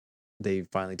they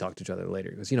finally talked to each other later.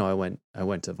 He goes, I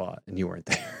went to Vought and you weren't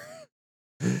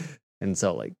there. And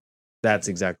so like that's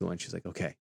exactly when she's like,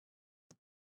 okay,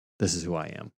 this is who I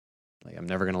am. Like I'm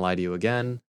never gonna lie to you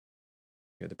again.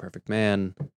 You're the perfect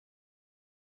man.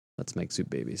 Let's make soup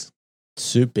babies.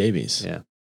 Soup babies. Yeah.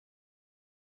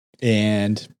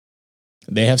 And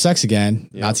they have sex again,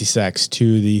 Nazi sex,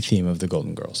 to the theme of the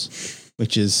Golden Girls,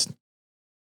 which is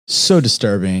so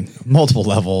disturbing, multiple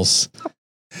levels.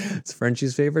 It's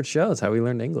Frenchie's favorite show. It's how we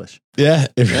learned English. Yeah,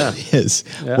 it really is.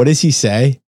 Yeah. What does he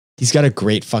say? He's got a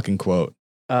great fucking quote.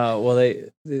 Well,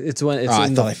 it's when it's I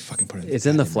in thought the, I fucking put it. it's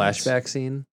in the flashback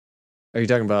scene. Are you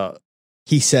talking about?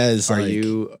 He says, "Are like,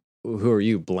 you? Who are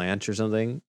you, Blanche or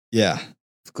something?" Yeah.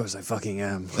 Of course, I fucking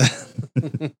am.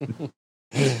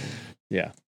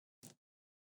 Yeah.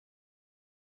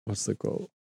 What's the quote?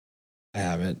 I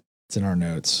have it. It's in our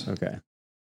notes. Okay.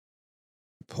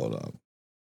 Pull it up.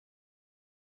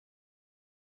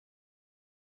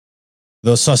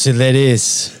 Those saucy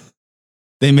ladies,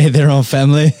 they made their own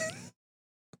family.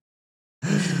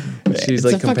 She's it's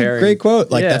like a fucking comparing. great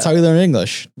quote. Like, Yeah. that's how we learn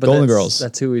English. But Golden that's- Girls.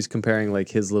 That's who he's comparing, like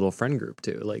his little friend group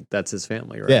to. Like that's his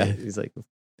family, right? Yeah. He's like,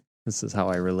 this is how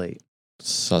I relate.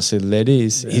 Saucy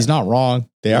ladies. Yeah. He's not wrong.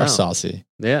 They No. are saucy.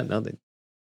 Yeah, no, they're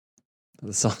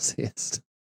the sauciest.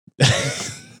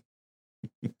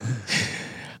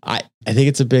 I think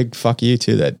it's a big fuck you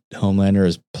too that Homelander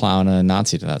is plowing a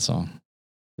Nazi to that song.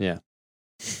 Yeah.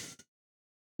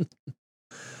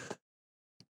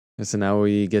 So now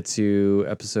we get to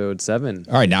episode 7.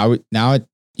 All right, now it,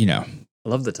 you know, I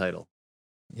love the title.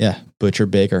 yeah, butcher,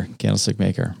 baker, candlestick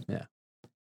maker. Yeah. All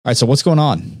right, so what's going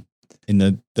on in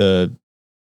the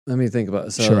Let me think about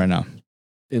it. So show right now?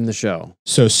 in the show.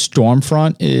 So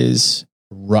Stormfront is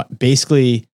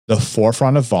basically the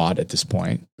forefront of VOD at this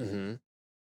point. Mm-hmm.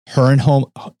 Her and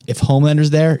if Homelander's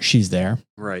there, she's there.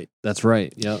 Right. That's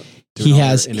right. Yeah. He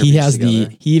has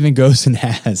he even goes and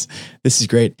has, this is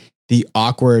great, the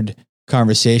awkward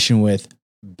conversation with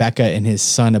Becca and his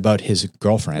son about his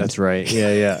girlfriend. That's right.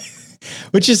 Yeah, yeah.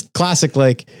 Which is classic.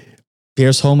 Like,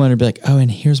 here's Homelander be like, oh, and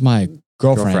here's my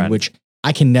girlfriend. Which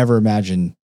I can never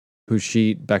imagine.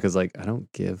 Becca's like, I don't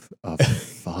give a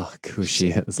fuck who she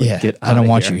is. Like, Yeah, get I don't outta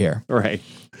want here. you here. Right.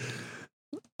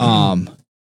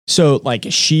 So like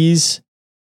she's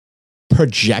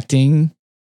projecting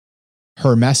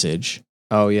her message.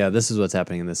 Oh yeah, this is what's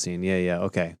happening in this scene. Yeah, yeah.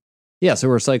 Okay. Yeah, so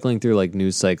we're cycling through like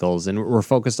news cycles and we're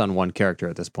focused on one character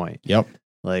at this point. Yep.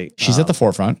 Like She's at the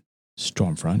forefront.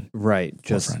 Stormfront. Right.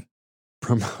 Just Forefront.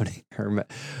 promoting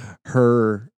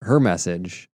her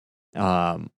message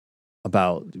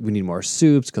about we need more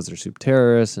soups because they're soup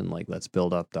terrorists and like let's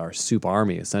build up our soup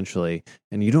army essentially.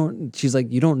 And she's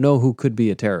like, you don't know who could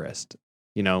be a terrorist.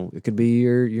 You know, it could be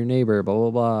your neighbor, blah, blah,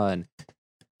 blah. And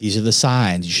these are the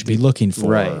signs you should be looking for.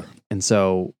 right. And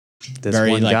so this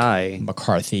Very one like guy,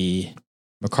 McCarthy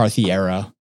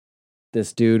era.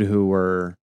 this dude who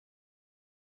we're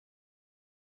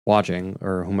watching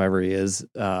or whomever he is,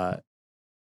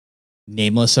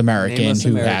 Nameless American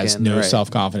who has no right.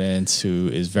 self-confidence, who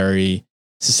is very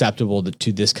susceptible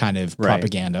to this kind of Right.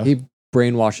 propaganda. He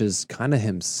brainwashes kind of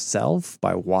himself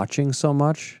by watching so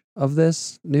much of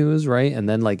this news, right? And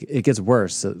then like it gets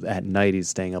worse. So at night he's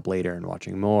staying up later and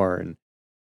watching more,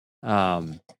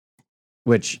 and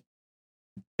which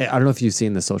I don't know if you've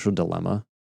seen The Social Dilemma.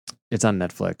 It's on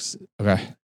Netflix. Okay.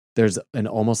 There's an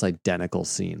almost identical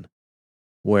scene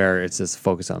where it's this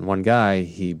focus on one guy.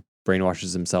 He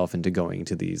brainwashes himself into going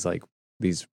to these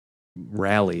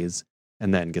rallies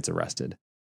and then gets arrested.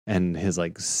 And his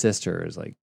like sister is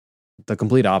like the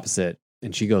complete opposite.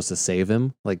 And she goes to save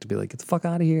him, like to be like, get the fuck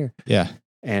out of here. Yeah.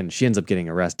 And she ends up getting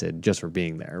arrested just for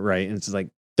being there. Right. And it's just like,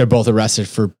 They're both arrested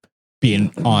for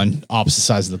being on opposite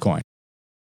sides of the coin.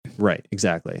 right.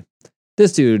 Exactly.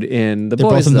 This dude in The They're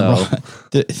Boys, both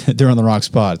in though. they're on the wrong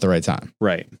spot at the right time.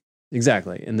 Right.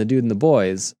 Exactly. And the dude in The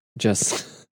Boys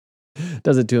just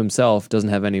does it to himself, doesn't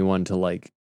have anyone to like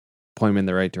point him in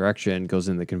the right direction, goes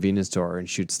in the convenience store and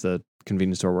shoots the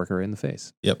convenience store worker in the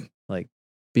face. Yep. Like,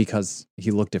 because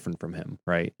he looked different from him,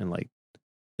 right? And like,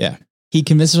 yeah. He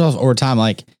convinced himself over time,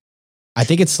 like, I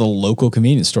think it's the local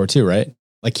convenience store too, right?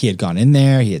 Like he had gone in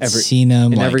there, he had seen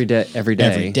him like, every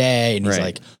day. And he's Right.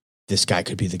 like, this guy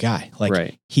could be the guy. Like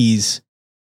Right. he's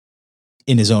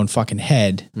in his own fucking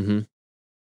head. Mm-hmm.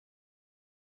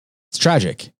 It's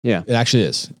tragic. Yeah. It actually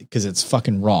is because it's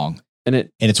fucking wrong. And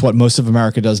it's what most of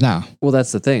America does now. well,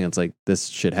 that's the thing. It's like this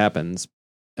shit happens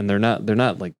and they're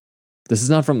not like, this is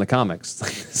not from the comics.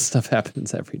 Like, this stuff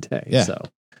happens every day. Yeah. So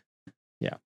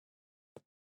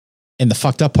And the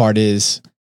fucked up part is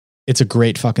it's a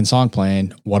great fucking song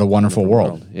playing. What a wonderful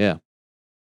world. Yeah.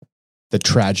 The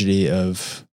tragedy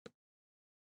of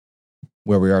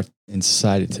where we are in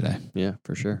society today. Yeah,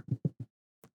 for sure.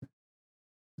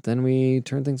 Then we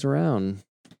turn things around.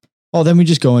 Well, then we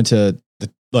just go into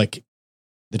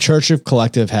the Church of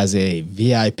Collective has a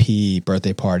VIP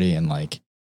birthday party and like,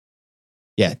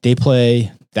 yeah, they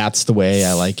play That's the Way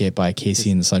I Like It by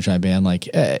Casey and the Sunshine Band. Like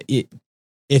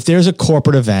if there's a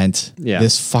corporate event,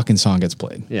 this fucking song gets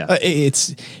played. Yeah.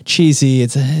 It's cheesy.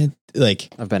 It's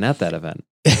like, I've been at that event.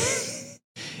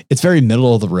 it's very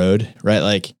middle of the road, right?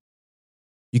 Like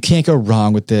You can't go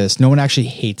wrong with this. No one actually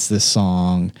hates this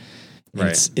song.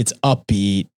 Right. It's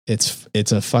upbeat.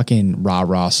 It's a fucking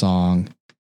rah-rah song.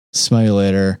 Smell you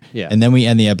later. Yeah. And then we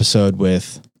end the episode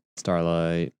with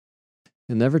Starlight.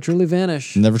 And never truly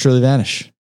vanish. Never Truly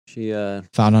Vanish. She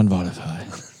Found on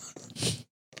Spotify.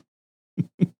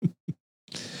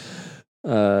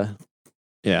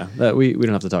 yeah, that we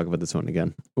don't have to talk about this one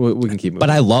again. We can keep moving. But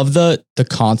I love the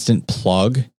constant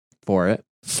plug for it.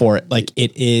 Like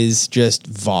it is just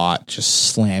Vought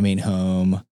just slamming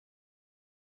home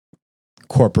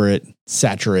corporate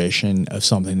saturation of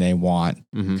something they want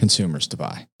consumers to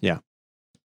buy. Yeah.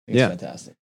 It's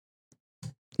fantastic.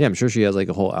 Yeah, I'm sure she has like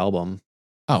a whole album.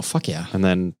 Oh, fuck yeah. And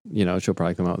then, she'll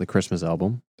probably come out with a Christmas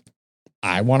album.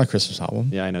 I want a Christmas album.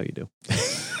 Yeah, I know you do.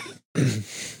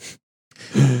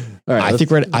 All right. I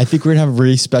think we're gonna have a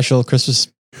really special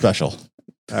Christmas special.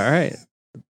 All right.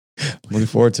 Looking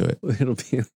forward to it. It'll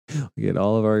be we get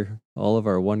all of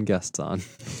our one guests on.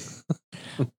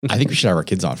 I think we should have our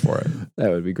kids on for it. That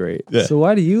would be great. Yeah. So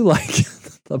why do you like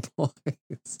The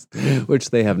Boys? Which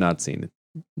they have not seen.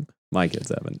 My kids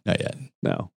haven't. Not yet.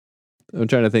 No. I'm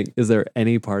trying to think, is there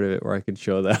any part of it where I could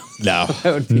show them? No.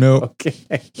 That would be okay.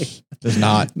 There's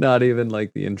not. Not even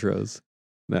like the intros.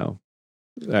 No.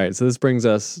 All right. So this brings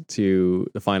us to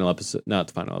the final episode. Not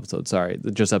the final episode. Sorry.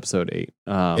 Just episode 8.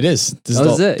 It is. This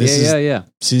is it. Yeah.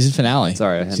 Season finale.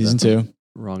 Sorry. I had Season 2.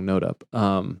 Wrong note up.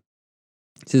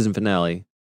 Season finale.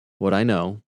 What I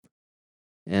Know.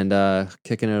 And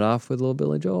kicking it off with little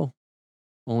Billy Joel.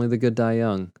 Only the Good Die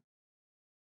Young.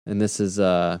 And this is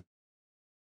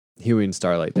Huey and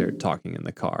Starlight. They're talking in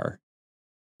the car.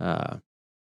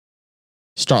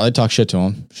 Starlight talks shit to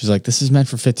him. She's like, "This is meant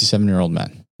for 57-year-old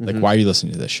men. Like, why are you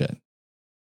listening to this shit?"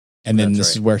 And then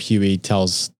this is where Huey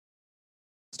tells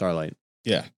Starlight,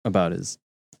 yeah, about his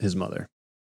mother.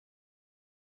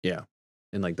 Yeah,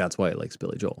 and like that's why it likes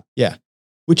Billy Joel. Yeah,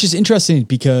 which is interesting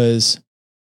because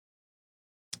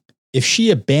if she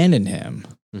abandoned him,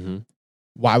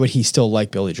 why would he still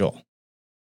like Billy Joel?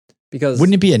 Because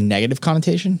wouldn't it be a negative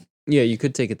connotation? Yeah, you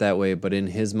could take it that way, but in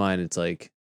his mind, it's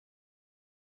like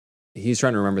he's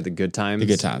trying to remember the good times. The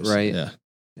good times, right? Yeah.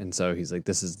 And so he's like,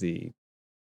 this is the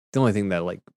only thing that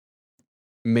like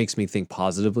makes me think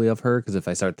positively of her. Because if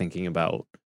I start thinking about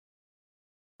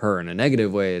her in a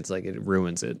negative way, it's like it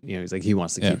ruins it. He's like he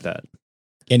wants to keep that,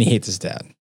 and he hates his dad.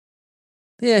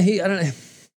 Yeah, I don't know.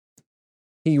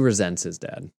 He resents his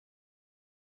dad.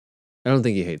 I don't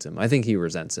think he hates him. I think he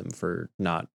resents him for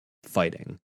not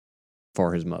fighting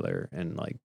for his mother, and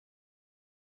like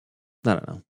I don't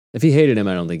know. If he hated him,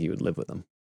 I don't think he would live with him.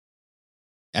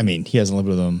 I mean, he hasn't lived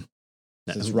with him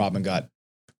since Robin got.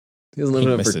 He hasn't lived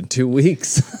with him for 2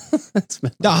 weeks.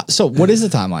 So what is the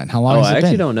timeline? How long has it been? I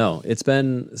actually don't know. It's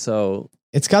been so.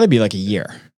 It's got to be like a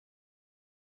year.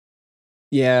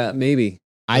 Yeah, maybe.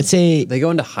 I'd say they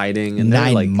go into hiding and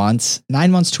 9 months.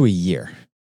 9 months to a year.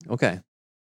 Okay,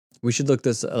 we should look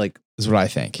this like. Is what I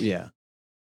think. Yeah.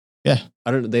 Yeah.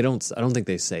 I don't think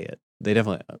they say it. They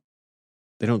definitely.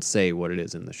 They don't say what it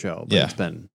is in the show. But it's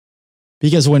been.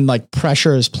 Because when like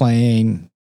pressure is playing,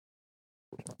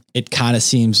 it kind of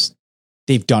seems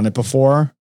they've done it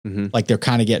before. Like they're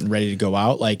kind of getting ready to go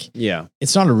out. Like, yeah,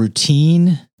 it's not a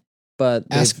routine, but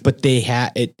they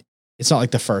had it. It's not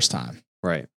like the first time.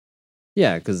 Right.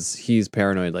 Yeah. Cause he's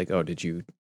paranoid. Like, oh, did you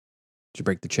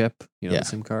break the chip? The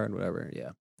SIM card, whatever.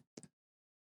 Yeah.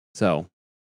 So,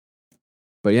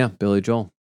 but yeah, Billy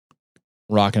Joel.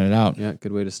 Rocking it out. Yeah.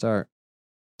 Good way to start.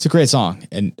 It's a great song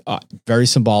and very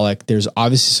symbolic. There's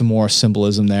obviously some more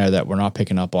symbolism there that we're not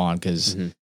picking up on because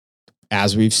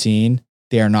as we've seen,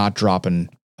 they are not dropping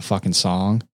a fucking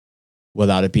song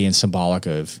without it being symbolic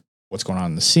of what's going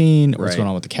on in the scene, or what's going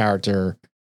on with the character,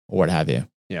 or what have you.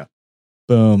 Yeah.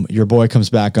 Boom. Your boy comes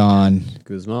back on.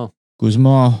 Guzmo,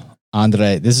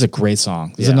 Andre. This is a great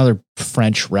song. This is another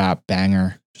French rap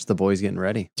banger. Just the boys getting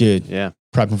ready. Dude. Yeah.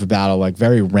 Prepping for battle. Like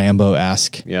very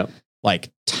Rambo-esque. Yep.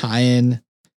 Like tying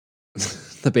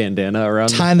the bandana around.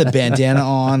 Tying the bandana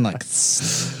on. Like,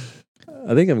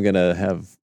 I think I'm going to have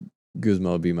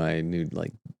Guzmo be my new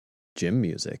like gym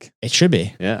music. It should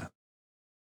be. Yeah.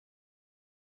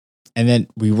 And then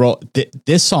we roll.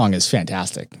 This song is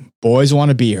fantastic. Boys Want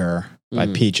to Be Her by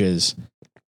Peaches.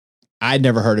 I'd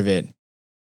never heard of it.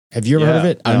 Have you ever heard of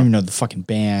it? I don't even know the fucking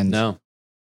band. No.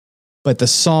 But the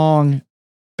song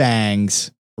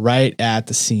bangs right at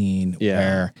the scene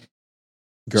where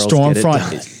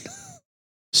Stormfront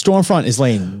is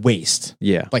laying waste.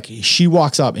 Yeah. Like she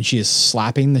walks up and she is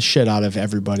slapping the shit out of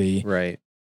everybody. Right.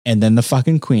 And then the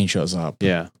fucking queen shows up.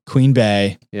 Yeah. Queen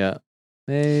Bey. Yeah.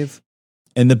 Maeve.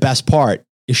 And the best part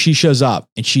is she shows up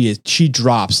and she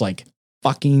drops like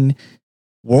fucking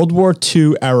World War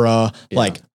II era, Yeah.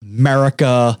 like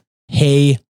America,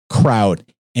 hey crowd,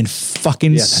 and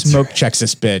fucking smoke right. checks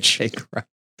this bitch. Hey, crap.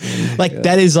 Like Yeah.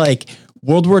 that is like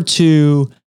World War II.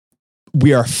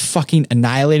 We are fucking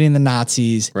annihilating the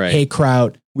Nazis. Right. Hey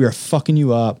crowd, we are fucking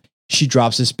you up. She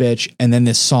drops this bitch, and then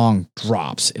this song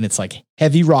drops, and it's like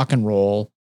heavy rock and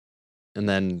roll. And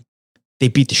then They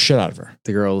beat the shit out of her.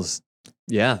 the girls,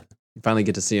 you finally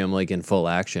get to see him like in full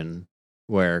action.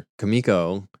 Where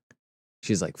Kamiko,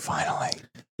 she's like, finally,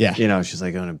 Yeah. she's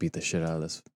like, I'm gonna beat the shit out of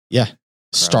this. Yeah. crowd.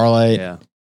 Starlight. Yeah,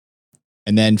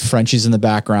 And then Frenchie's in the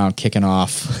background kicking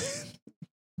off.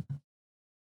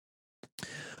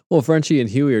 well, Frenchie and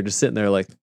Huey are just sitting there like,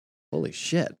 holy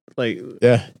shit, like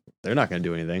Yeah. they're not gonna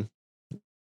do anything.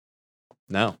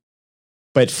 No,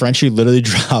 But Frenchie literally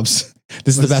drops.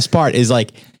 This is the best part is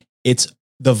like, it's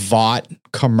the Vought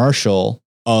commercial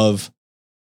of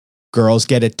Girls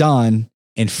Get It Done.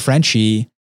 And Frenchie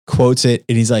quotes it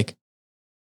and he's like,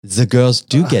 the girls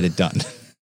do get it done.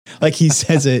 Like he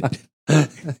says it.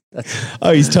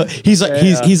 Oh,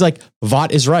 he's like,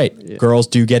 Vought is right. Yeah. Girls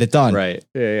do get it done. right,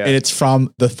 yeah. And it's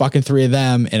from the fucking three of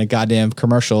them in a goddamn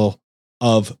commercial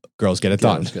of Girls Get It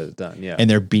Done. Girls Get It Done. Yeah, And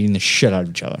they're beating the shit out of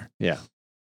each other. yeah,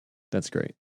 that's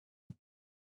great.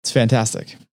 It's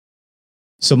fantastic.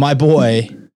 So my boy,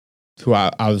 who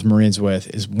I was Marines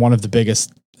with, is one of the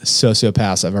biggest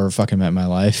sociopaths I've ever fucking met in my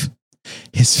life.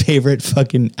 His favorite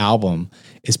fucking album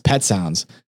is Pet Sounds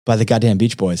by the goddamn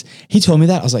Beach Boys. He told me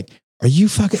that. I was like, are you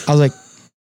fucking... I was like,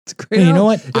 It's a great. hey, you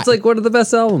know album. what? It's like one of the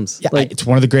best albums. Yeah, like, it's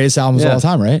one of the greatest albums of Yeah. all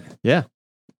time, right? yeah,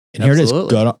 And here it is.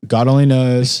 Absolutely. God only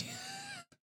knows.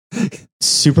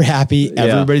 Super happy. Yeah.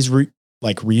 Everybody's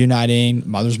reuniting.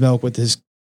 Mother's Milk with his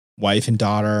wife and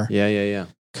daughter. yeah.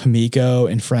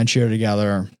 Kamiko and Frenchie are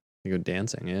together. You go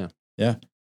dancing. Yeah,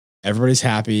 Everybody's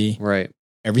happy. right,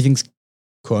 Everything's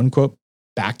quote unquote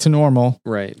back to normal,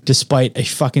 right. despite a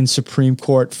fucking Supreme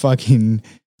Court fucking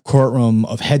courtroom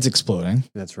of heads exploding.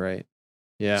 That's right.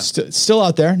 Yeah, Still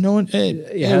out there. No one,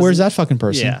 hey, Yeah, hey, where's that fucking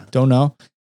person? Yeah. Don't know.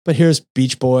 But here's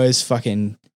Beach Boys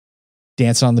fucking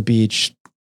dancing on the beach,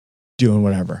 doing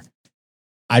whatever.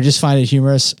 I just find it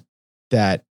humorous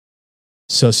that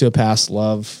sociopaths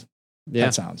love yeah.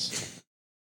 Pet Sounds.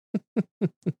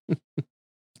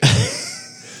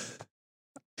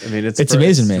 I mean, it's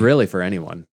amazing, man. Really for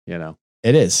anyone,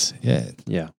 It is. Yeah.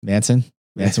 Yeah, Manson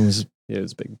was it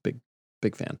was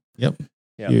big fan. Yeah.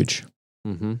 huge.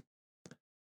 Mm-hmm.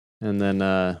 And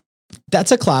then,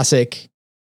 That's a classic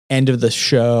end of the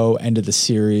show, end of the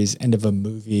series, end of a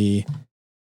movie,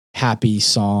 happy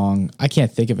song. I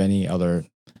can't think of any other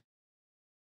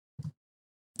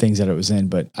things that it was in,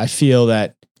 but I feel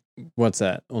that what's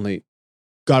that? Only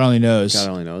God only knows. God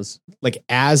only knows. Like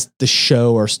as the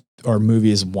show or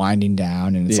movie is winding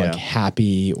down and it's Yeah. like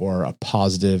happy or a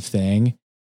positive thing,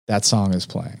 that song is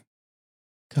playing.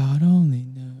 God only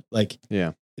knows. Like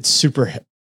Yeah, it's super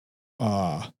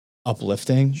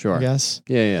uplifting, Sure. I guess.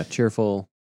 yeah. Cheerful.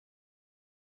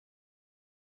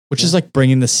 Which is like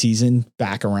bringing the season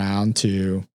back around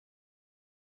to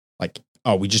like,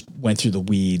 oh, we just went through the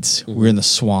weeds. Mhm. We're in the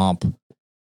swamp,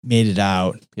 made it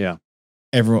out. Yeah.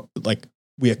 Everyone, like,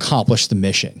 we accomplished the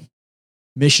mission.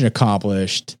 Mission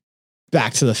accomplished.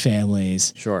 Back to the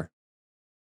families. Sure.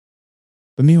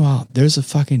 But meanwhile, there's a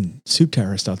fucking soup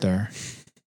terrorist out there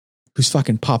who's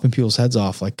fucking popping people's heads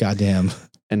off like goddamn.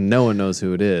 And no one knows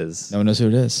who it is. No one knows who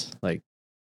it is.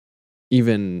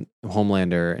 Even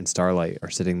Homelander and Starlight are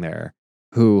sitting there.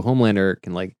 Who Homelander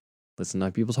can like listen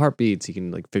to people's heartbeats. He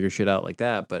can like figure shit out like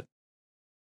that, but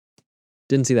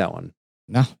didn't see that one.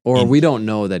 No. Or And we don't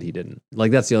know that he didn't.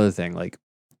 Like that's the other thing. Like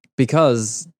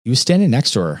because he was standing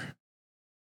next to her.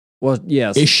 well,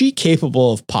 yes. Is she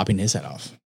capable of popping his head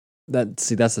off? That's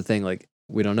the thing. Like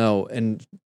we don't know. And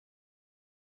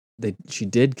she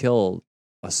did kill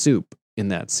a soup in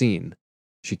that scene.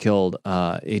 She killed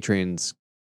A-Train's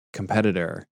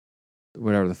competitor,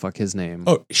 whatever the fuck his name.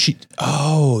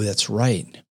 Oh, that's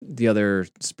right. The other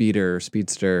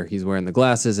speedster, he's wearing the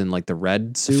glasses and like the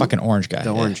red The suit. fucking orange guy.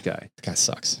 the Yeah. orange guy. That guy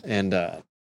sucks. And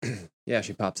yeah,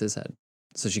 she pops his head.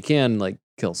 So she can like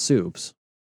kill soups.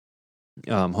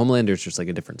 Homelander's just like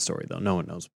a different story though. No one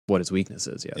knows what his weakness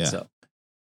is yet. Yeah.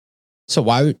 So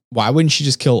why wouldn't she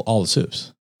just kill all the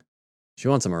soups? she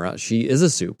wants him around. She is a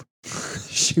soup.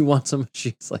 She wants him.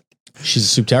 She's like She's a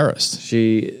soup terrorist.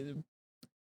 she's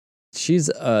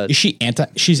Is she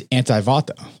she's anti-Vought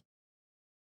though?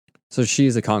 so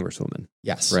she's a congresswoman,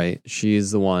 Yes. right?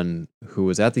 She's the one who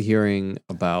was at the hearing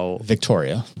about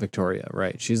Victoria. Victoria,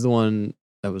 right? She's the one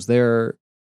that was there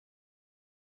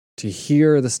to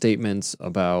hear the statements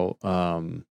about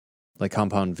like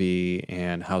Compound V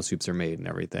and how soups are made and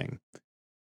everything.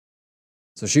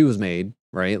 So she was made,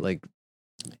 right? Like,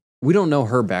 we don't know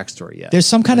her backstory yet. There's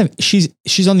some kind of she's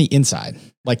on the inside.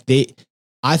 Like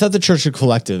I thought the Church of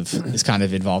Collective is kind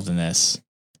of involved in this.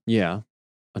 Yeah.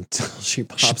 Until she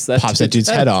pops that dude's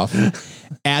head off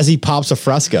as he pops a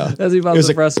fresca. As he pops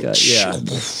a fresca. Yeah.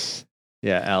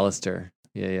 Yeah, Alistair.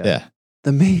 Yeah.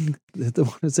 The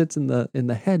one who sits in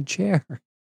the head chair.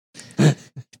 That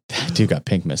dude got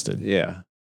pink misted. Yeah.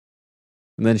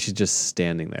 And then she's just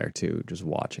standing there too, just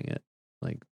watching it.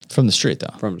 Like from the street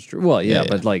though. From the street. Well, yeah.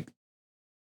 But like,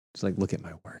 it's like, look at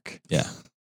my work. Yeah.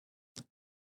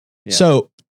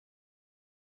 So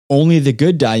Only the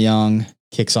Good Die Young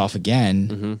kicks off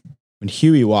again when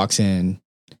Huey walks in and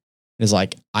is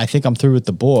like, I think I'm through with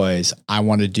the boys. I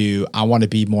want to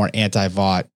be more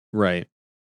anti-Vought. Right.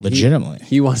 Legitimately.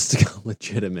 He wants to go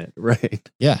legitimate. Right.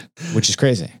 Yeah. Which is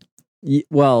crazy.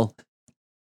 Well,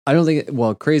 I don't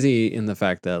think, crazy in the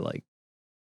fact that like,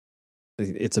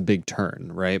 it's a big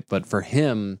turn, right? But for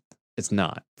him, it's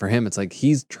not. For him, it's like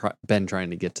he's been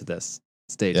trying to get to this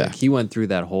stage. Yeah. Like he went through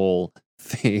that whole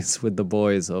phase with the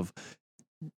boys of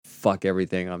fuck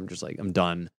everything. I'm just like, I'm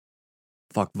done.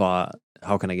 Fuck Vought.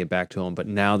 How can I get back to him? But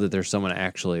now that there's someone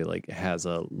actually like has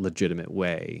a legitimate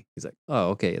way, he's like, oh,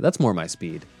 okay, that's more my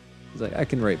speed. He's like, I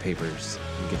can write papers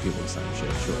and get people to sign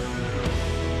shit. Sure.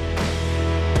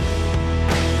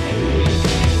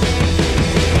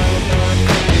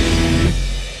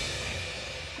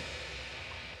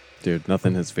 Dude,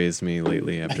 nothing has fazed me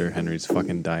lately after Henry's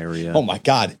fucking diarrhea. Oh my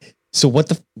God. So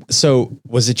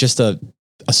was it just a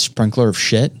sprinkler of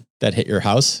shit that hit your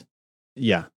house?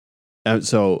 Yeah.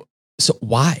 So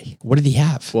why? What did he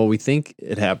have? Well, we think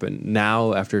it happened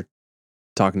now after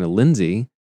talking to Lindsay,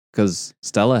 because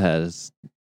Stella has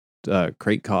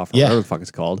crate cough, or whatever the fuck it's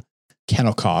called.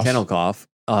 Kennel cough.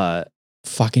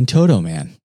 Fucking Toto,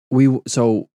 man.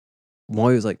 So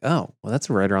Molly was like, oh, well,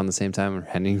 that's right around the same time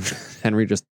Henry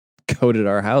just coated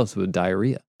our house with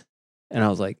diarrhea. And I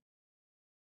was like,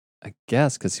 I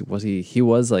guess, because he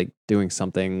was like doing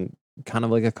something kind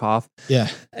of like a cough. Yeah.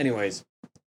 Anyways,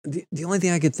 the only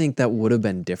thing I could think that would have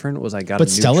been different was But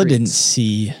Stella didn't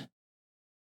see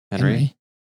Henry.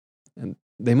 And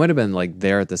they might have been like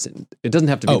there at the same. It doesn't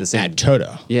have to be the same. At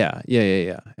Toto. Yeah.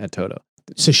 At Toto.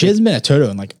 So she hasn't been at Toto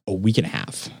in like a week and a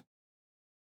half.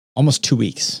 Almost 2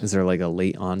 weeks. Is there like a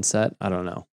late onset? I don't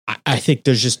know. I think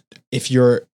there's just, if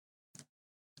you're,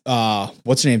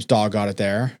 what's her name's dog got it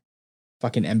there?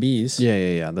 Fucking MBs.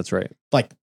 Yeah. That's right.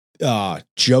 Like,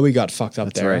 Joey got fucked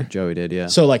up there. That's right. Joey did, yeah.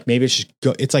 So like maybe it's just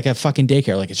it's like a fucking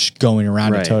daycare. Like it's just going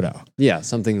around at Toto. Yeah,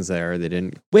 something's there. They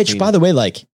didn't. Which, by the way,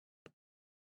 like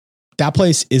that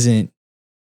place isn't.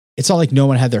 It's not like no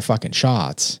one had their fucking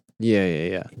shots.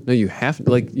 Yeah. No, you have to.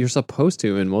 Like you're supposed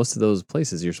to in most of those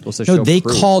places. You're supposed to. No, show they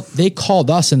proof. They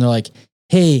called us and they're like,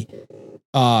 "Hey,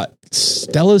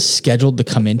 Stella's scheduled to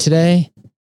come in today,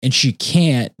 and she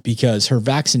can't because her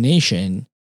vaccination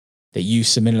that you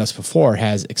submitted us before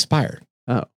has expired."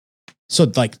 Oh. So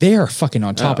like they are fucking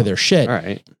on top of their shit. All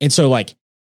right. And so like,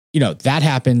 that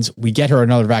happens. We get her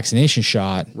another vaccination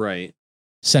shot. Right.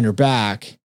 Send her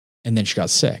back. And then she got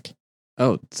sick.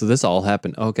 Oh, so this all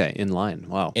happened. Okay. In line.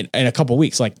 Wow. In a couple of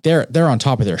weeks. Like they're on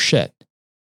top of their shit.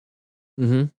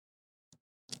 Mm-hmm.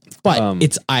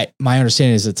 But my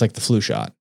understanding is it's like the flu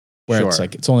shot where it's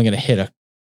like, it's only going to hit a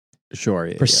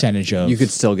percentage of. You could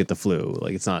still get the flu.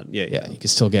 Like it's not. Yeah. You could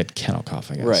still get kennel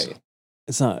cough, I guess. Right.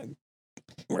 It's not.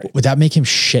 Right. Would that make him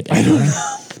shit? I don't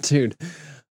know. Dude.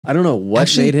 I don't know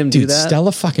what made him do that.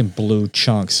 Stella fucking blew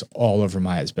chunks all over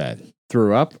Maya's bed.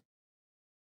 Threw up?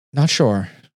 Not sure.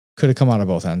 Could have come out of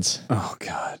both ends. Oh,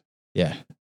 God. Yeah.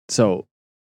 So,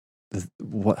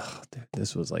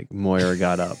 this was like Moira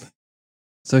got up.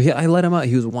 So I let him out.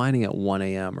 He was whining at 1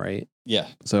 a.m., right? Yeah.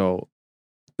 So,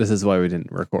 this is why we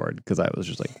didn't record, because I was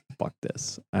just like, fuck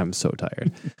this. I'm so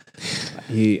tired.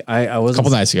 I was a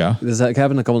couple nights ago. This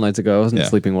happened a couple nights ago. I wasn't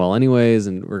sleeping well anyways.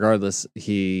 And regardless,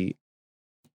 he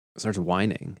starts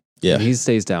whining. Yeah. And he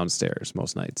stays downstairs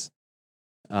most nights.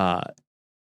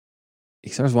 He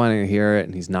starts whining, I hear it,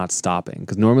 and he's not stopping.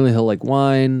 Because normally he'll like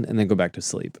whine and then go back to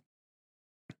sleep.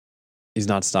 He's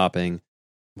not stopping.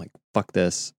 I'm like, fuck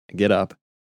this. I get up.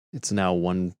 It's now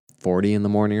 1:40 in the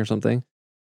morning or something.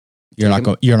 You're not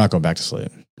going back to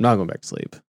sleep. I'm not going back to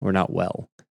sleep. We're not well.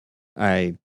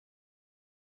 I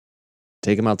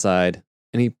take him outside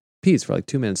and he pees for like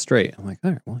 2 minutes straight. I'm like, all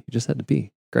right, well, you just had to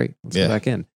pee. Great. Let's go back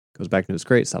in. Goes back into his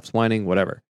crate, stops whining,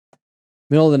 whatever.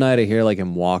 Middle of the night, I hear like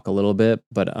him walk a little bit,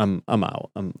 but I'm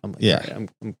out. I'm like, all right,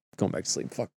 I'm going back to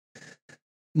sleep. Fuck.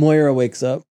 Moira wakes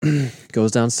up,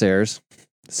 goes downstairs,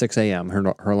 6 a.m.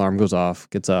 Her alarm goes off,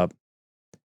 gets up,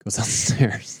 goes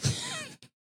downstairs.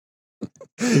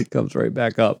 comes right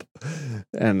back up.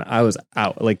 And I was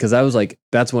out. Like, cause I was like,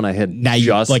 that's when I had Now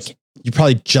you you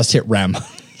probably just hit REM.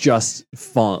 Just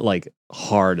fallen like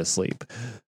hard asleep.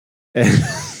 And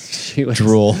she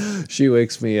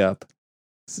wakes me up.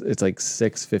 It's like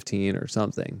 6:15 or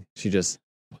something. She's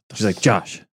like,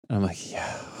 Josh. And I'm like,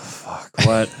 yeah, fuck,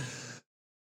 what?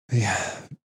 Yeah.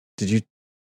 Did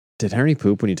Henry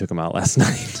poop when you took him out last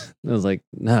night? I was like,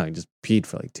 no, he just peed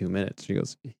for like 2 minutes. She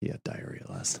goes, he had diarrhea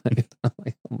last night. I'm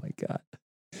like, oh my God.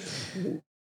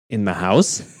 In the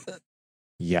house?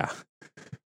 Yeah.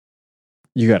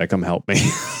 You got to come help me.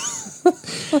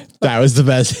 That was the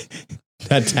best.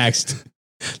 That text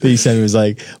that you sent was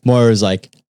like, Moira was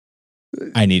like,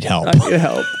 I need help. I need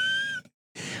help.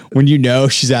 When you know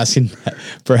she's asking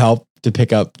for help to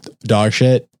pick up dog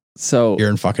shit, so you're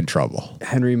in fucking trouble.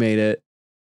 Henry made it.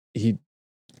 He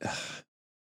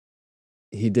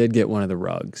did get one of the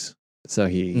rugs. So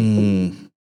and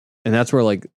that's where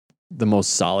like the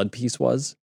most solid piece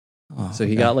was. Oh, so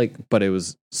he got like, but it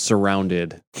was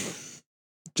surrounded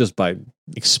just by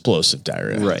explosive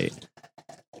diarrhea. Right.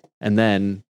 And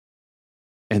then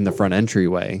in the front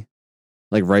entryway,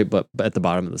 like right but at the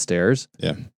bottom of the stairs,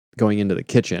 going into the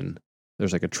kitchen,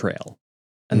 there's like a trail.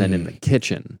 And then in the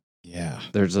kitchen,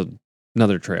 there's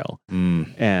another trail.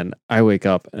 And I wake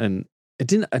up and it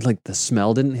didn't, like the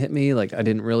smell didn't hit me. Like I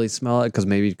didn't really smell it because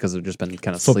I've just been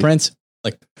kind of footprints.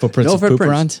 Like footprints of poop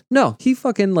around? No, he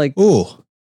fucking like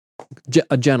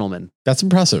a gentleman. That's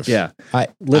impressive. Yeah. I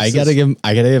gotta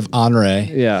give Honore.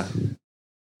 Yeah.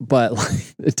 But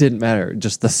like, it didn't matter.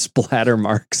 Just the splatter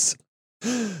marks.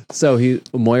 So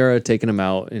Moira taking him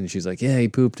out and she's like, yeah, he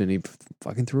pooped and he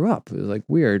fucking threw up. It was like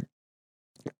weird.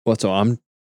 Well, so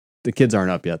the kids aren't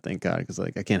up yet, thank God, because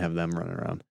like I can't have them running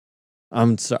around.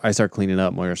 I start cleaning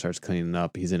up. Moira starts cleaning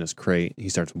up. He's in his crate. He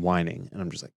starts whining, and I'm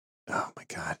just like, oh my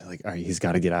God! Like, all right, he's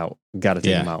got to get out. Got to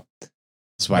take him out.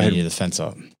 That's why I need the fence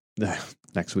up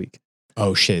next week.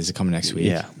 Oh shit! Is it coming next week?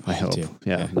 Yeah, I hope.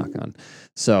 Yeah, knock on.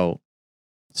 So,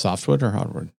 softwood or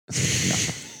hardwood? No.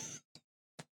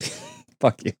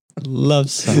 Fuck you. Love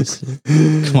softwood.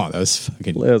 Come on, that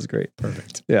was great.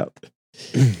 Perfect. Yeah.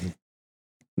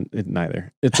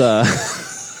 Neither. It's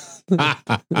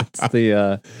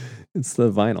it's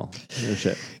the vinyl. No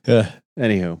shit.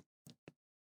 Anywho,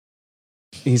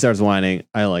 he starts whining.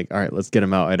 I like, all right, let's get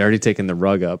him out. I'd already taken the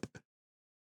rug up.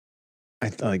 I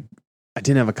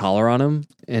didn't have a collar on him,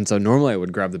 and so normally I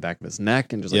would grab the back of his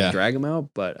neck and just like drag him out.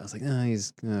 But I was like,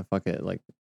 he's fuck it. Like,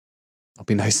 I'll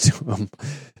be nice to him,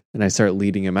 and I start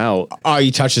leading him out. Oh,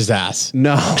 you touch his ass?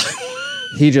 No.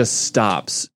 He just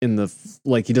stops he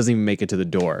doesn't even make it to the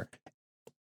door.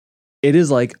 It is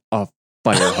like a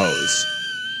fire hose.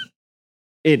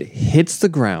 It hits the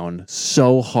ground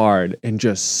so hard and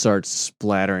just starts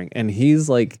splattering. And he's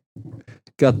like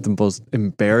got the most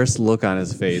embarrassed look on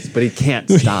his face, but he can't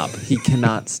stop. He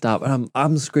cannot stop. And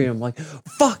I'm screaming. I'm like,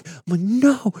 fuck. I'm like,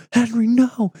 no, Henry,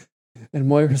 no. And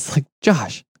Moira's like,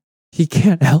 Josh, he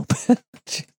can't help it.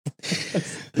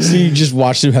 So you just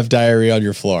watched him have diarrhea on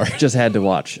your floor. Just had to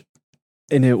watch.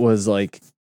 And it was like,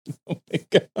 oh my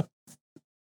God.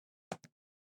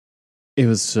 It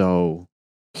was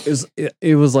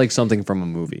like something from a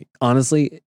movie. Honestly,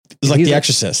 it was like The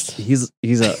Exorcist. He's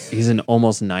an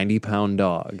almost 90-pound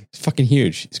dog. He's fucking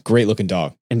huge. He's a great looking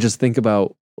dog. And just think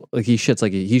about like he shits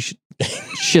like he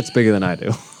shits bigger than I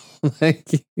do. Like,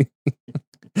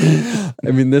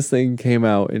 I mean, this thing came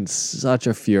out in such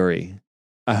a fury.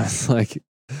 I was like,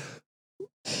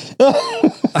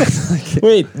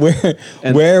 wait,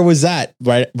 where was that?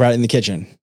 Right in the kitchen,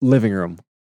 living room.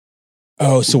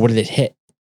 Oh, so what did it hit?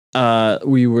 That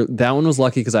one was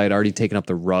lucky because I had already taken up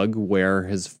the rug where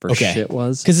his first shit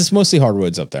was. Because it's mostly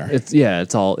hardwoods up there. We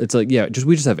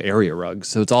just have area rugs,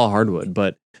 so it's all hardwood.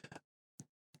 But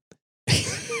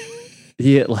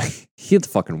he hit the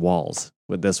fucking walls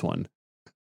with this one.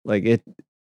 Like it,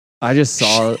 I just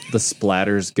saw the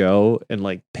splatters go and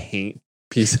like paint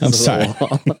pieces of the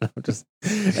wall.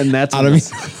 And that's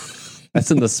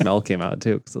when the smell came out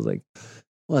too. Because I was like,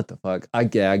 what the fuck? I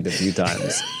gagged a few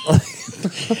times.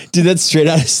 Dude, that's straight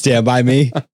out of Stand By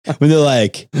Me. When they're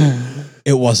like,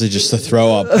 it wasn't just a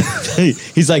throw up.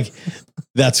 He's like,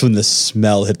 that's when the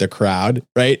smell hit the crowd,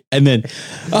 right? And then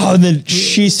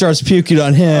she starts puking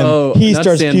on him. Oh, he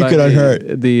starts puking on her.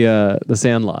 The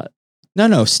Sandlot.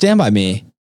 No, Stand By Me.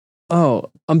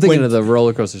 Oh, I'm thinking of the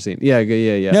roller coaster scene.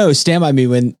 Yeah. No, Stand By Me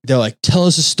when they're like, tell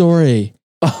us a story.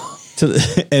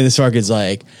 And this fucking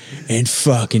like, and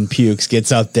fucking pukes,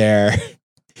 gets up there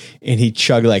and he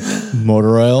chugged like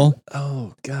motor oil.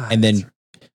 Oh God. And then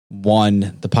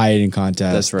won the pie eating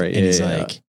contest. That's right. And he's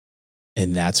like,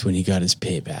 and that's when he got his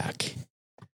payback.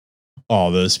 all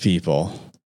those people.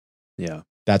 Yeah.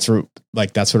 That's what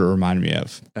it reminded me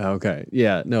of. Okay.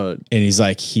 Yeah. No. And he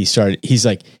started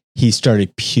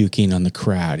puking on the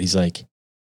crowd. He's like,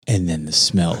 and then the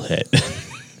smell hit.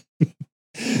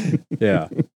 Yeah.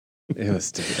 It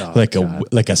was oh, like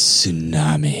a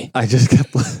tsunami. I just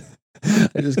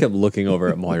kept looking over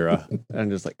at Moira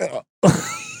and just like,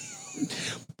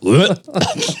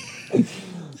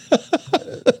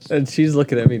 and she's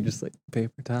looking at me just like,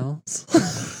 paper towels.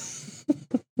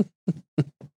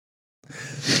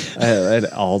 I had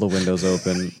all the windows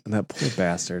open, and that poor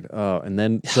bastard. Oh, and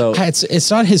then it's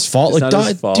not his fault. Dude,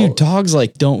 dogs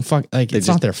don't fuck. It's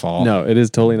not their fault. No, it is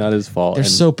totally not his fault. They're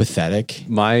so pathetic.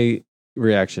 My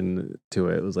reaction to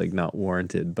it was like not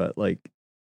warranted, but like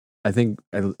I think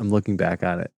I'm looking back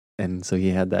on it, and so he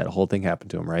had that whole thing happen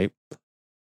to him, right?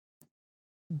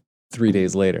 3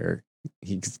 days later,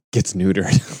 he gets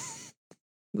neutered.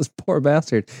 This poor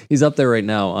bastard. He's up there right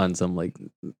now on some like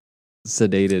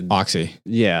sedated oxy.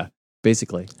 Yeah,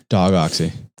 basically dog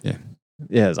oxy. Yeah.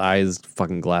 Yeah, his eyes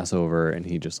fucking glass over, and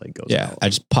he just like goes. Yeah,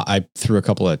 out. I threw a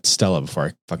couple at Stella before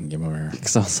I fucking came over here.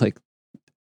 Because I was like,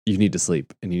 you need to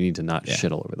sleep, and you need to not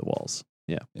shit all over the walls.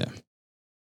 Yeah. Yeah.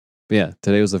 But yeah,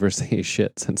 today was the first day he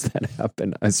shit since that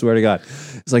happened. I swear to God.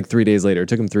 It's like 3 days later. It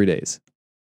took him 3 days.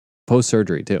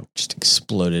 Post-surgery, too. Just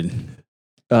exploded.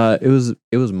 It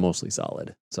was mostly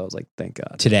solid. So I was like, thank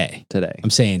God. Today. I'm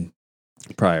saying.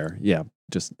 Prior. Yeah.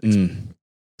 Just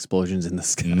explosions in the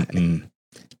sky.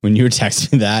 When you were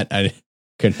texting me that, I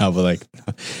couldn't help but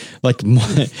like more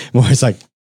it's like,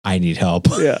 I need help.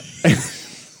 Yeah.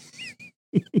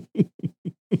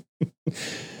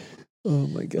 Oh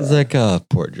my God. It's like,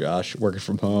 poor Josh working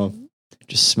from home.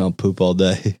 Just smell poop all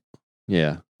day.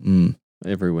 Yeah.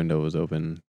 Every window was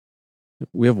open.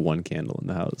 We have one candle in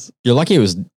the house. You're lucky it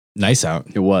was nice out.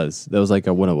 It was. That was like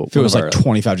a one of. If it was like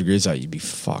 25 degrees out, you'd be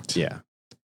fucked. Yeah.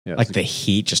 Like the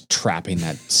heat just trapping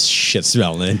that shit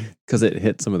smell in. Because it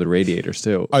hit some of the radiators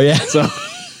too. Oh yeah. So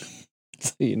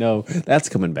you know that's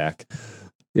coming back.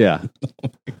 Yeah.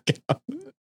 Oh my God.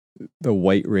 The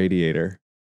white radiator.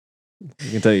 I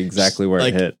can tell you exactly where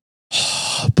it hit.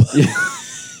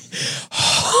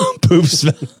 Poop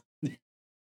smell.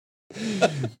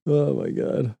 Oh my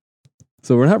God.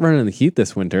 So we're not running the heat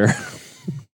this winter.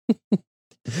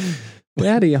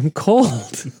 Daddy, I'm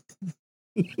cold.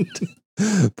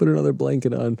 Put another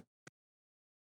blanket on.